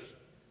Jesus.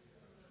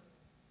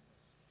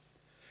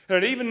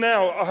 And even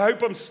now, I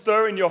hope I'm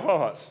stirring your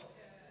hearts.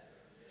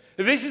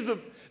 This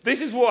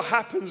is what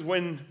happens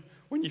when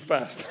you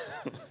fast.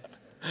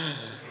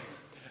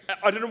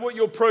 I don't know what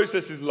your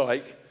process is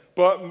like,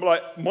 but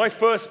like my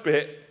first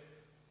bit,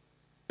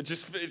 it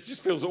just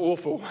feels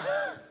awful.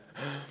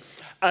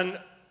 And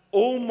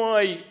all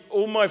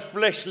my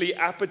fleshly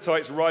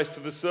appetites rise to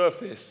the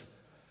surface.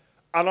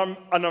 And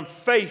I'm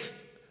faced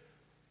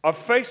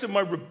with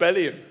my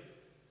rebellion,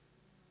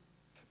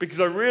 because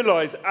I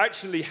realize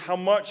actually how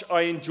much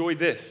I enjoy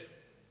this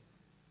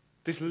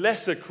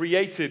lesser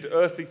created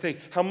earthly thing,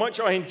 how much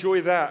I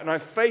enjoy that, and I'm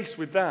faced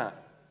with that.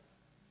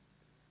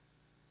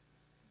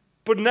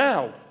 But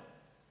now,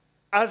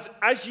 as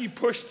you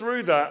push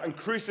through that and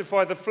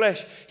crucify the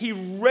flesh, he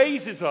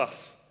raises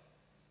us.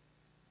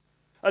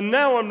 And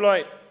now I'm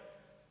like,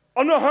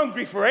 I'm not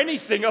hungry for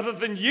anything other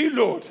than you,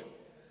 Lord.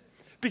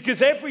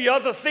 Because every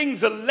other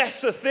thing's a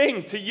lesser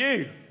thing to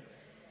you.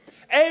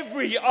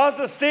 Every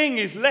other thing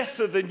is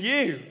lesser than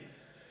you.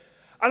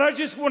 And I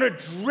just want to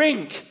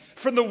drink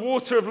from the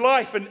water of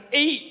life and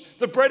eat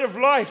the bread of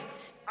life.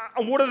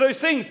 And what are those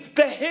things?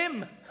 They're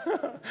him.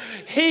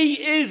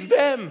 He is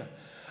them.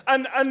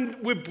 And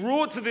we're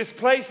brought to this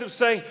place of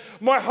saying,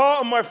 my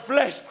heart and my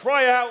flesh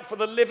cry out for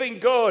the living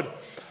God.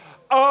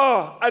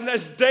 And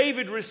as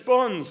David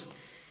responds,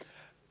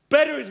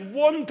 better is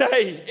one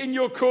day in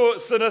your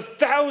courts than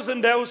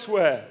 1,000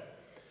 elsewhere.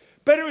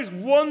 Better is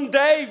one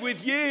day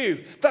with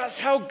you. That's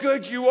how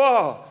good you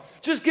are.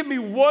 Just give me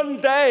one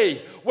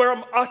day where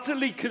I'm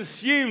utterly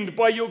consumed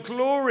by your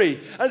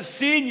glory and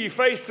seeing you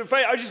face to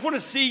face. I just want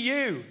to see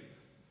you.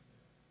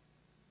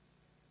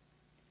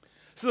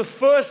 So the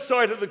first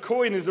side of the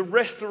coin is a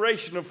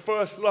restoration of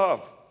first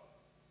love,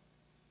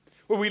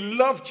 where we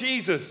love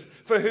Jesus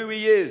for who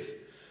he is.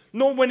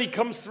 Not when he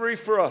comes through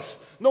for us.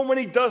 Not when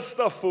he does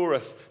stuff for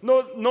us.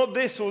 Not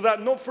this or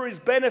that. Not for his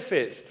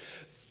benefits.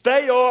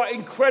 They are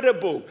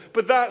incredible.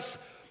 But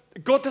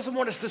God doesn't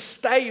want us to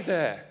stay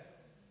there.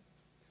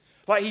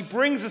 Like he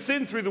brings us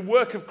in through the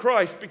work of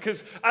Christ,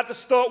 because at the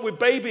start we're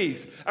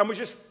babies and we're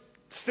just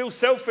still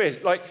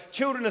selfish. Like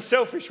children are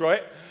selfish,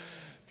 right?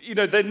 You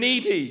know, they're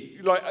needy.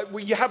 Like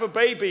you have a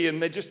baby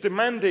and they're just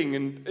demanding,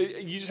 and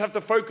you just have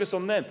to focus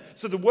on them.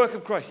 So the work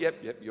of Christ, yep,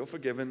 you're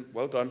forgiven,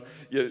 well done.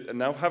 And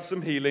now have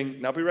some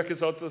healing, now be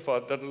reconciled to the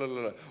Father, da, da, da,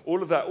 da, da.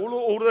 All of that,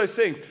 all of those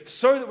things,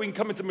 so that we can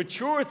come into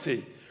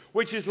maturity,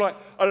 which is like,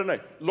 I don't know,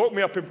 lock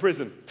me up in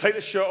prison, take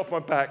the shirt off my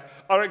back,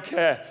 I don't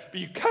care, but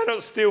you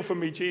cannot steal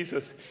from me,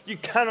 Jesus. You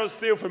cannot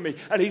steal from me.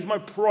 And he's my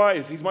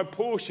prize, he's my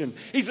portion,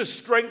 he's the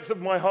strength of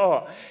my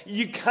heart.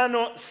 You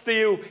cannot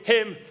steal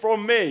him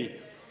from me.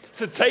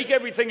 So take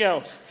everything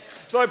else.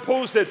 So like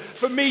Paul said,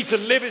 for me to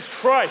live is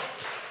Christ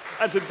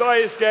and to die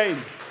is gain.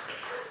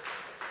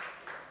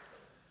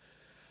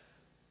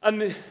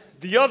 And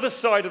the other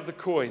side of the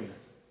coin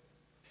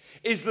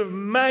is the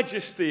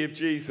majesty of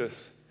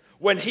Jesus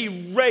when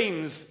he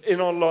reigns in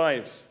our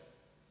lives.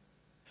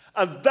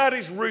 And that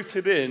is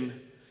rooted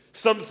in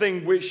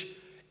something which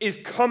is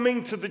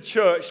coming to the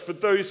church for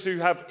those who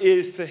have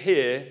ears to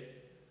hear.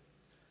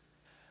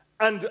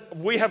 And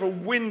we have a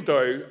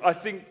window, I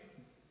think,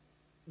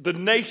 the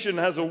nation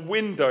has a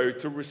window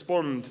to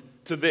respond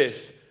to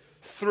this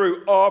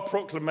through our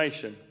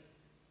proclamation.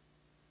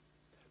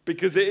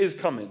 Because it is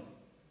coming.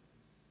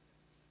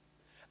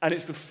 And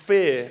it's the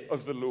fear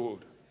of the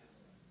Lord.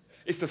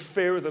 It's the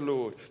fear of the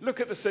Lord. Look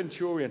at the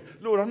centurion.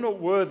 Lord, I'm not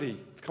worthy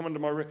to come under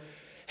my roof.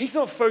 He's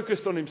not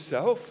focused on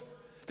himself.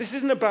 This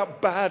isn't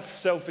about bad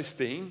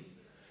self-esteem.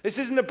 This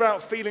isn't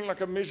about feeling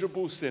like a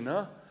miserable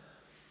sinner.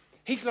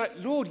 He's like,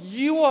 Lord,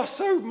 you are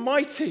so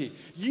mighty.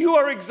 You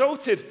are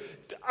exalted.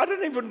 I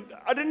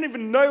didn't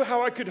even know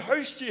how I could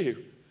host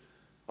you.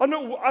 Who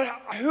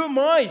am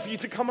I for you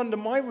to come under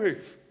my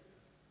roof?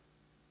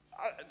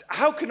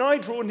 How can I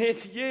draw near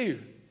to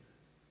you?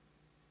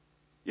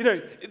 You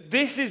know,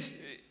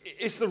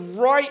 it's the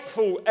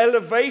rightful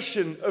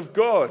elevation of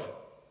God.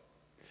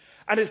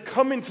 And it's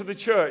coming to the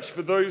church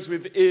for those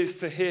with ears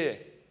to hear.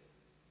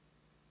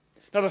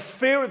 Now, the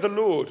fear of the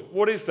Lord,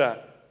 what is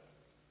that?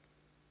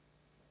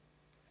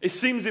 It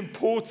seems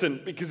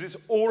important because it's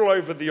all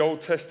over the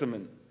Old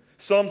Testament.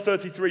 Psalm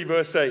 33,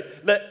 verse 8.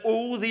 Let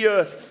all the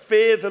earth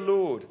fear the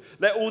Lord.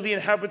 Let all the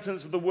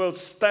inhabitants of the world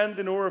stand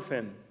in awe of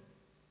him.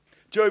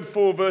 Job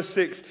 4, verse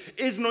 6.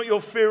 Is not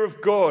your fear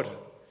of God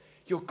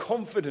your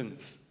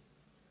confidence?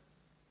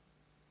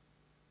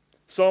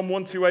 Psalm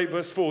 128,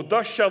 verse 4.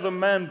 Thus shall the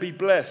man be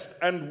blessed,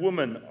 and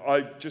woman,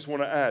 I just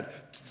want to add.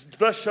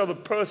 Thus shall the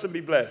person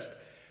be blessed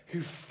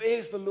who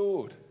fears the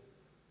Lord.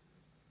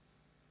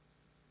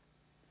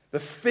 The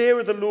fear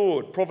of the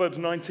Lord, Proverbs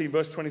 19,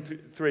 verse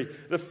 23,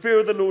 the fear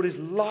of the Lord is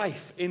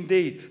life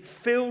indeed.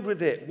 Filled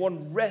with it,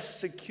 one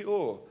rests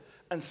secure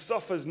and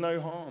suffers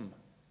no harm.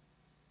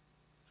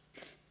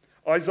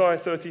 Isaiah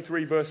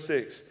 33, verse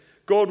 6,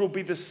 God will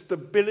be the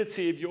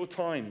stability of your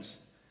times,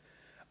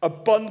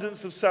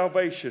 abundance of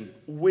salvation,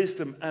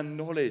 wisdom and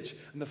knowledge.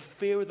 And the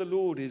fear of the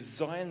Lord is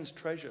Zion's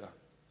treasure.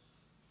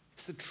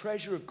 It's the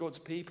treasure of God's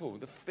people,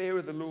 the fear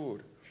of the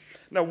Lord.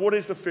 Now, what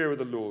is the fear of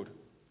the Lord?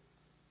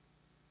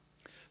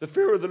 The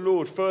fear of the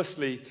Lord,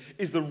 firstly,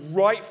 is the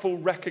rightful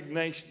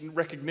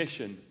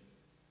recognition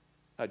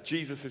that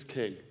Jesus is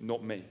king,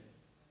 not me.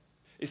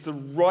 It's the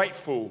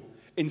rightful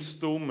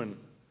installment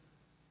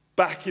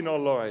back in our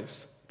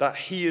lives that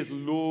he is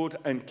Lord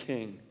and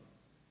King.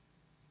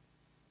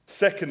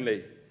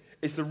 Secondly,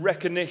 it's the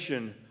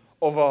recognition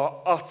of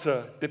our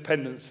utter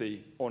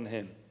dependency on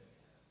him.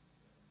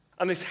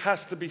 And this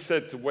has to be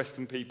said to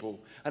Western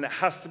people, and it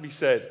has to be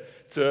said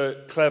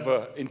to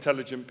clever,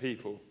 intelligent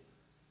people.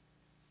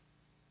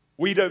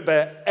 We don't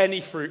bear any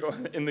fruit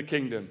in the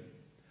kingdom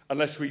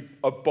unless we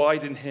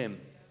abide in him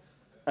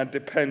and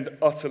depend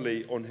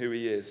utterly on who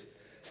he is.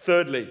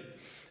 Thirdly,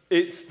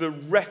 it's the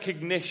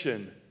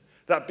recognition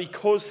that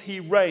because he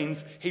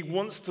reigns, he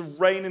wants to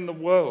reign in the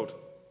world.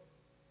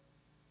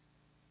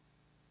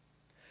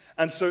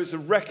 And so it's a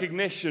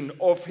recognition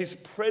of his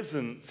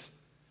presence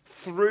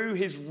through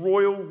his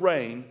royal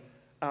reign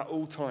at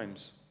all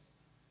times.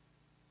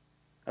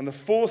 And the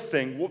fourth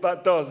thing, what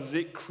that does is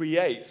it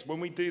creates, when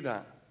we do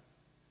that,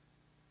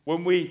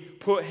 when we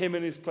put him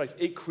in his place,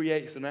 it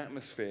creates an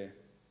atmosphere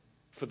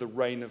for the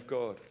reign of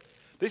God.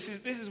 This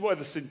is why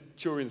the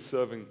centurion's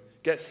servant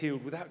gets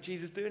healed without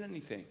Jesus doing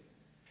anything.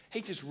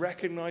 He just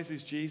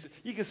recognizes Jesus.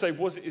 You can say,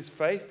 was it his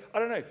faith? I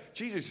don't know.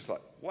 Jesus is just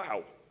like,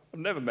 wow, I've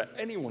never met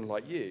anyone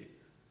like you.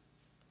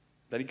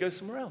 Then he goes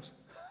somewhere else.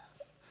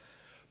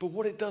 But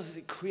what it does is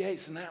it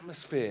creates an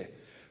atmosphere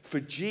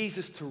for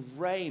Jesus to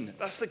reign.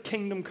 That's the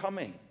kingdom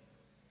coming,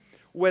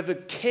 where the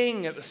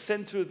king at the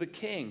center of the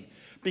king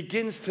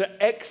begins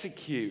to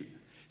execute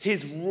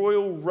his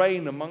royal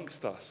reign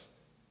amongst us.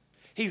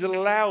 He's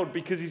allowed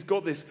because he's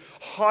got this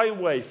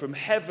highway from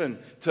heaven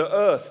to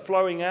earth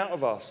flowing out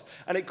of us,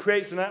 and it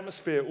creates an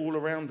atmosphere all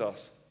around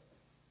us.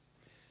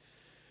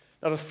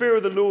 Now, the fear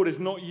of the Lord is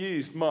not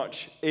used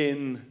much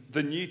in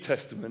the New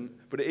Testament,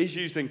 but it is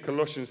used in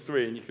Colossians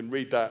 3, and you can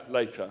read that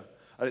later.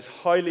 And it's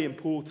highly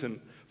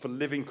important for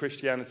living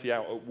Christianity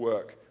out at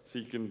work, so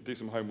you can do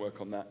some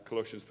homework on that,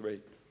 Colossians 3.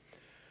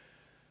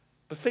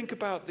 But think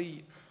about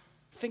the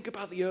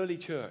early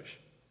church.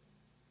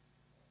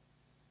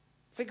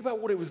 Think about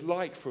what it was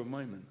like for a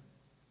moment.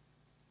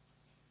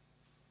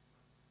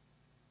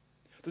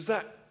 There's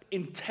that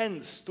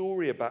intense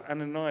story about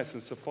Ananias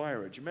and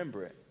Sapphira. Do you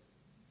remember it?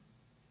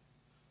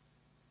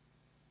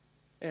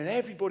 And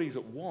everybody's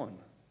at one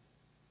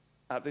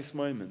at this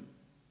moment.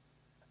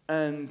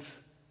 And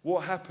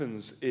what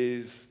happens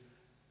is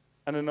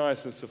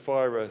Ananias and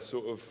Sapphira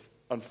sort of,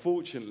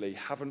 unfortunately,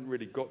 haven't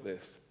really got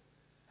this.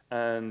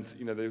 And,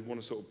 they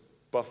want to sort of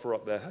buffer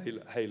up their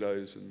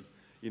halos. And,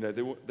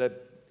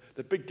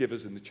 they're big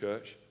givers in the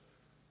church.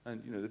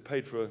 And, they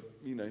paid for,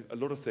 a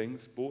lot of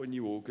things, bought a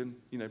new organ,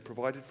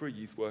 provided for a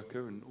youth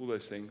worker and all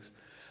those things.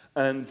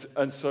 And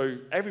so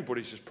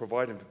everybody's just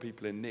providing for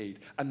people in need.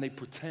 And they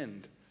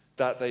pretend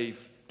that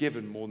they've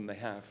given more than they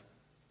have.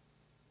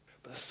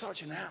 But there's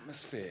such an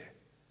atmosphere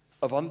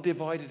of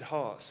undivided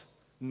hearts,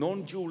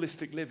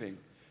 non-dualistic living.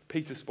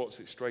 Peter spots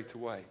it straight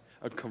away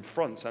and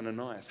confronts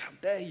Ananias. How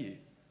dare you?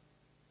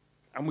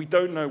 And we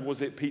don't know,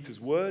 was it Peter's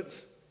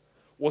words?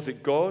 Was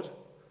it God?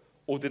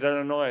 Or did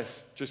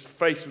Ananias, just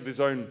faced with his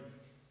own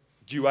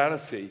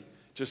duality,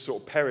 just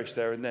sort of perish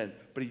there and then?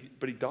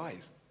 But he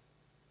dies.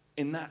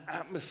 In that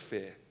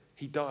atmosphere,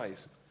 he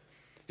dies.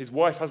 His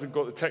wife hasn't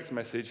got the text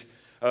message,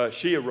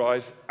 She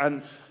arrives,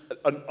 and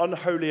an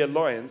unholy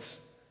alliance.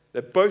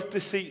 They're both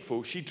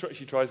deceitful. She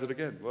tries it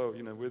again. Well,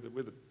 we're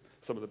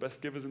some of the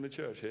best givers in the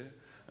church here,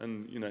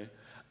 and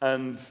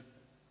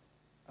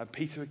and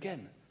Peter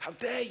again. How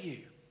dare you?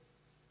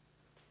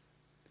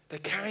 They're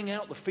carrying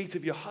out the feet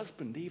of your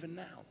husband even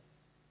now.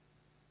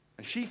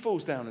 And she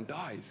falls down and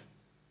dies.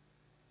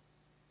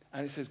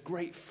 And it says,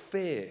 great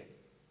fear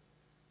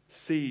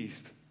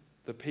seized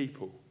the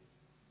people.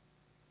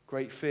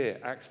 Great fear,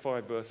 Acts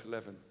 5, verse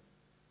 11.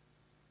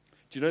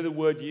 Do you know the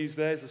word used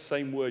there is the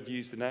same word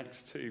used in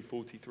Acts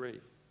 2:43?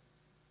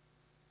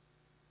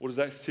 What does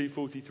Acts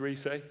 2:43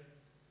 say?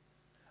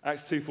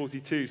 Acts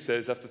 2:42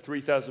 says, after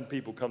 3,000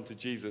 people come to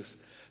Jesus,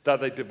 that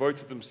they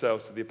devoted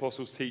themselves to the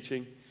apostles'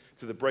 teaching,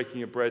 to the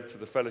breaking of bread, to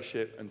the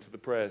fellowship, and to the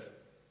prayers.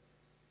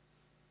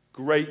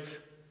 Great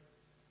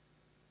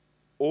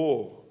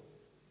awe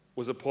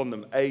was upon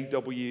them.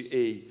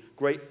 A-W-E.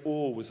 Great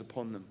awe was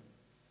upon them.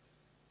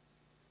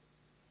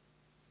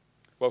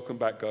 Welcome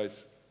back,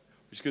 guys.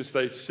 We're just going to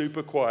stay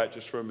super quiet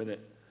just for a minute.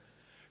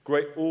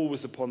 Great awe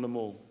was upon them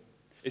all.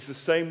 It's the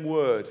same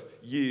word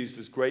used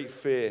as great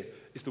fear.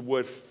 It's the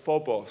word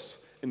phobos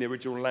in the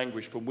original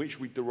language, from which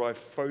we derive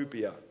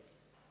phobia.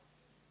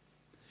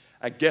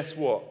 And guess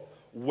what?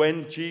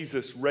 When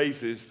Jesus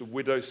raises the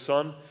widow's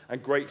son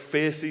and great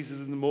fear seizes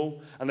them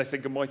all, and they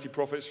think a mighty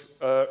prophet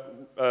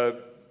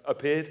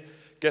appeared,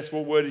 guess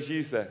what word is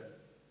used there?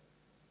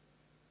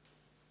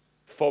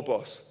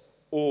 Phobos,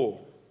 awe.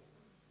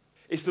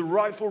 It's the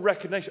rightful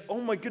recognition. Oh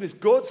my goodness,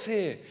 God's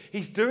here.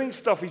 He's doing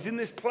stuff. He's in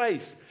this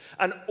place.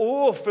 And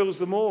awe fills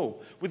them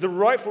all with the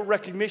rightful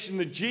recognition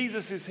that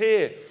Jesus is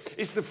here.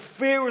 It's the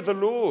fear of the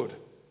Lord.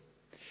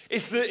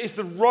 It's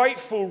the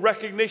rightful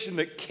recognition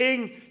that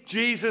King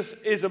Jesus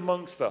is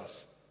amongst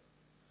us.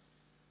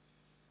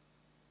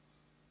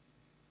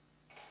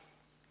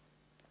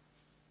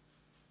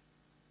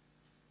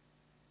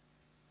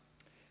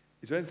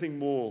 Is there anything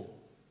more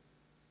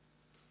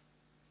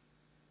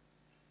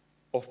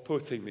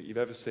off-putting that you've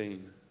ever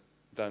seen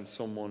than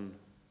someone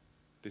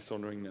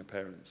dishonoring their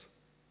parents?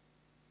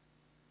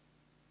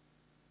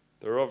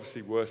 There are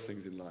obviously worse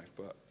things in life,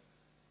 but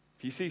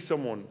if you see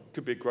someone,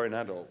 could be a grown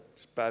adult,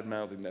 just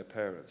bad-mouthing their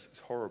parents,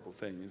 it's a horrible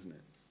thing, isn't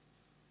it?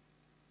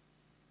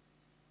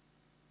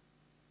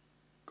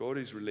 God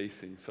is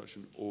releasing such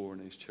an awe in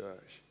his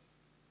church,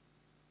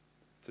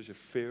 such a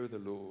fear of the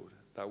Lord,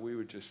 that we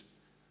would just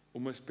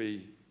almost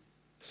be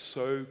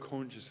so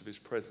conscious of his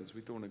presence.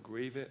 We don't want to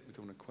grieve it. We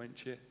don't want to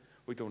quench it.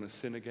 We don't want to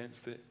sin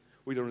against it.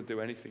 We don't want to do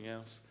anything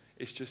else.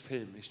 It's just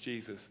him. It's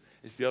Jesus.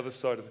 It's the other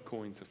side of the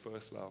coin to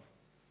first love.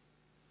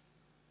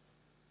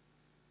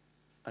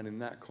 And in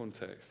that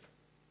context,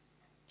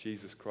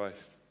 Jesus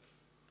Christ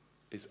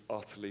is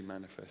utterly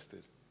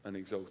manifested and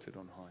exalted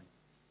on high.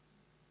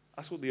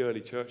 That's what the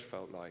early church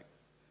felt like.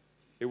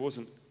 It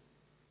wasn't,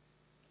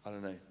 I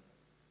don't know,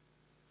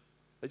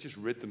 they just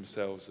rid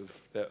themselves of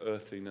their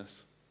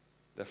earthliness,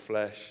 their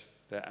flesh,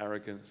 their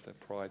arrogance, their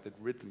pride. They'd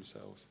rid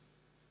themselves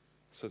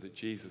so that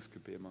Jesus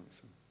could be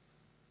amongst them.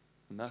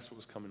 And that's what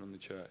was coming on the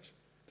church.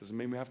 Doesn't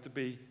mean we have to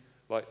be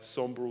like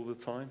somber all the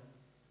time.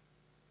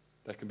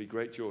 There can be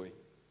great joy.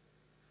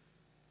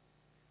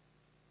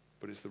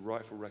 But it's the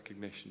rightful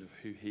recognition of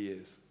who he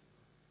is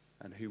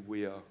and who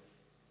we are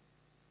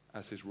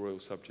as his royal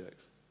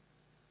subjects.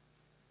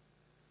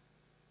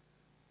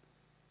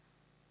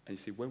 And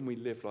you see, when we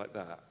live like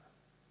that,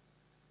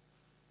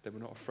 then we're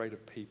not afraid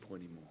of people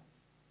anymore,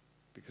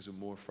 because we're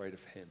more afraid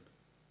of him.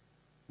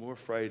 More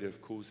afraid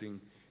of causing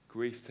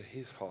grief to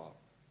his heart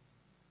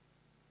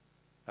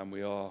than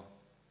we are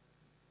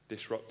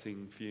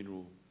disrupting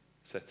funeral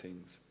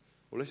settings.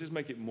 Well, let's just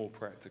make it more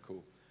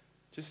practical.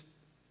 Just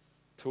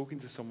talking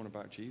to someone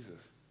about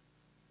Jesus.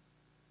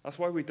 That's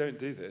why we don't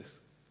do this,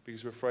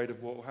 because we're afraid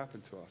of what will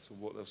happen to us or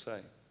what they'll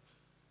say.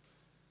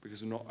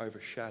 Because we're not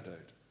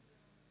overshadowed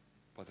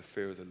by the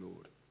fear of the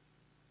Lord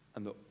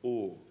and the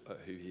awe at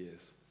who he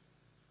is.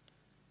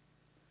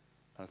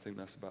 And I think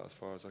that's about as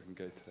far as I can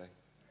go today.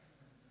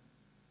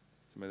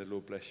 So may the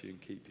Lord bless you and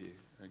keep you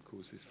and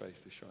cause his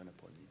face to shine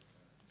upon you.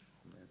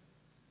 Amen.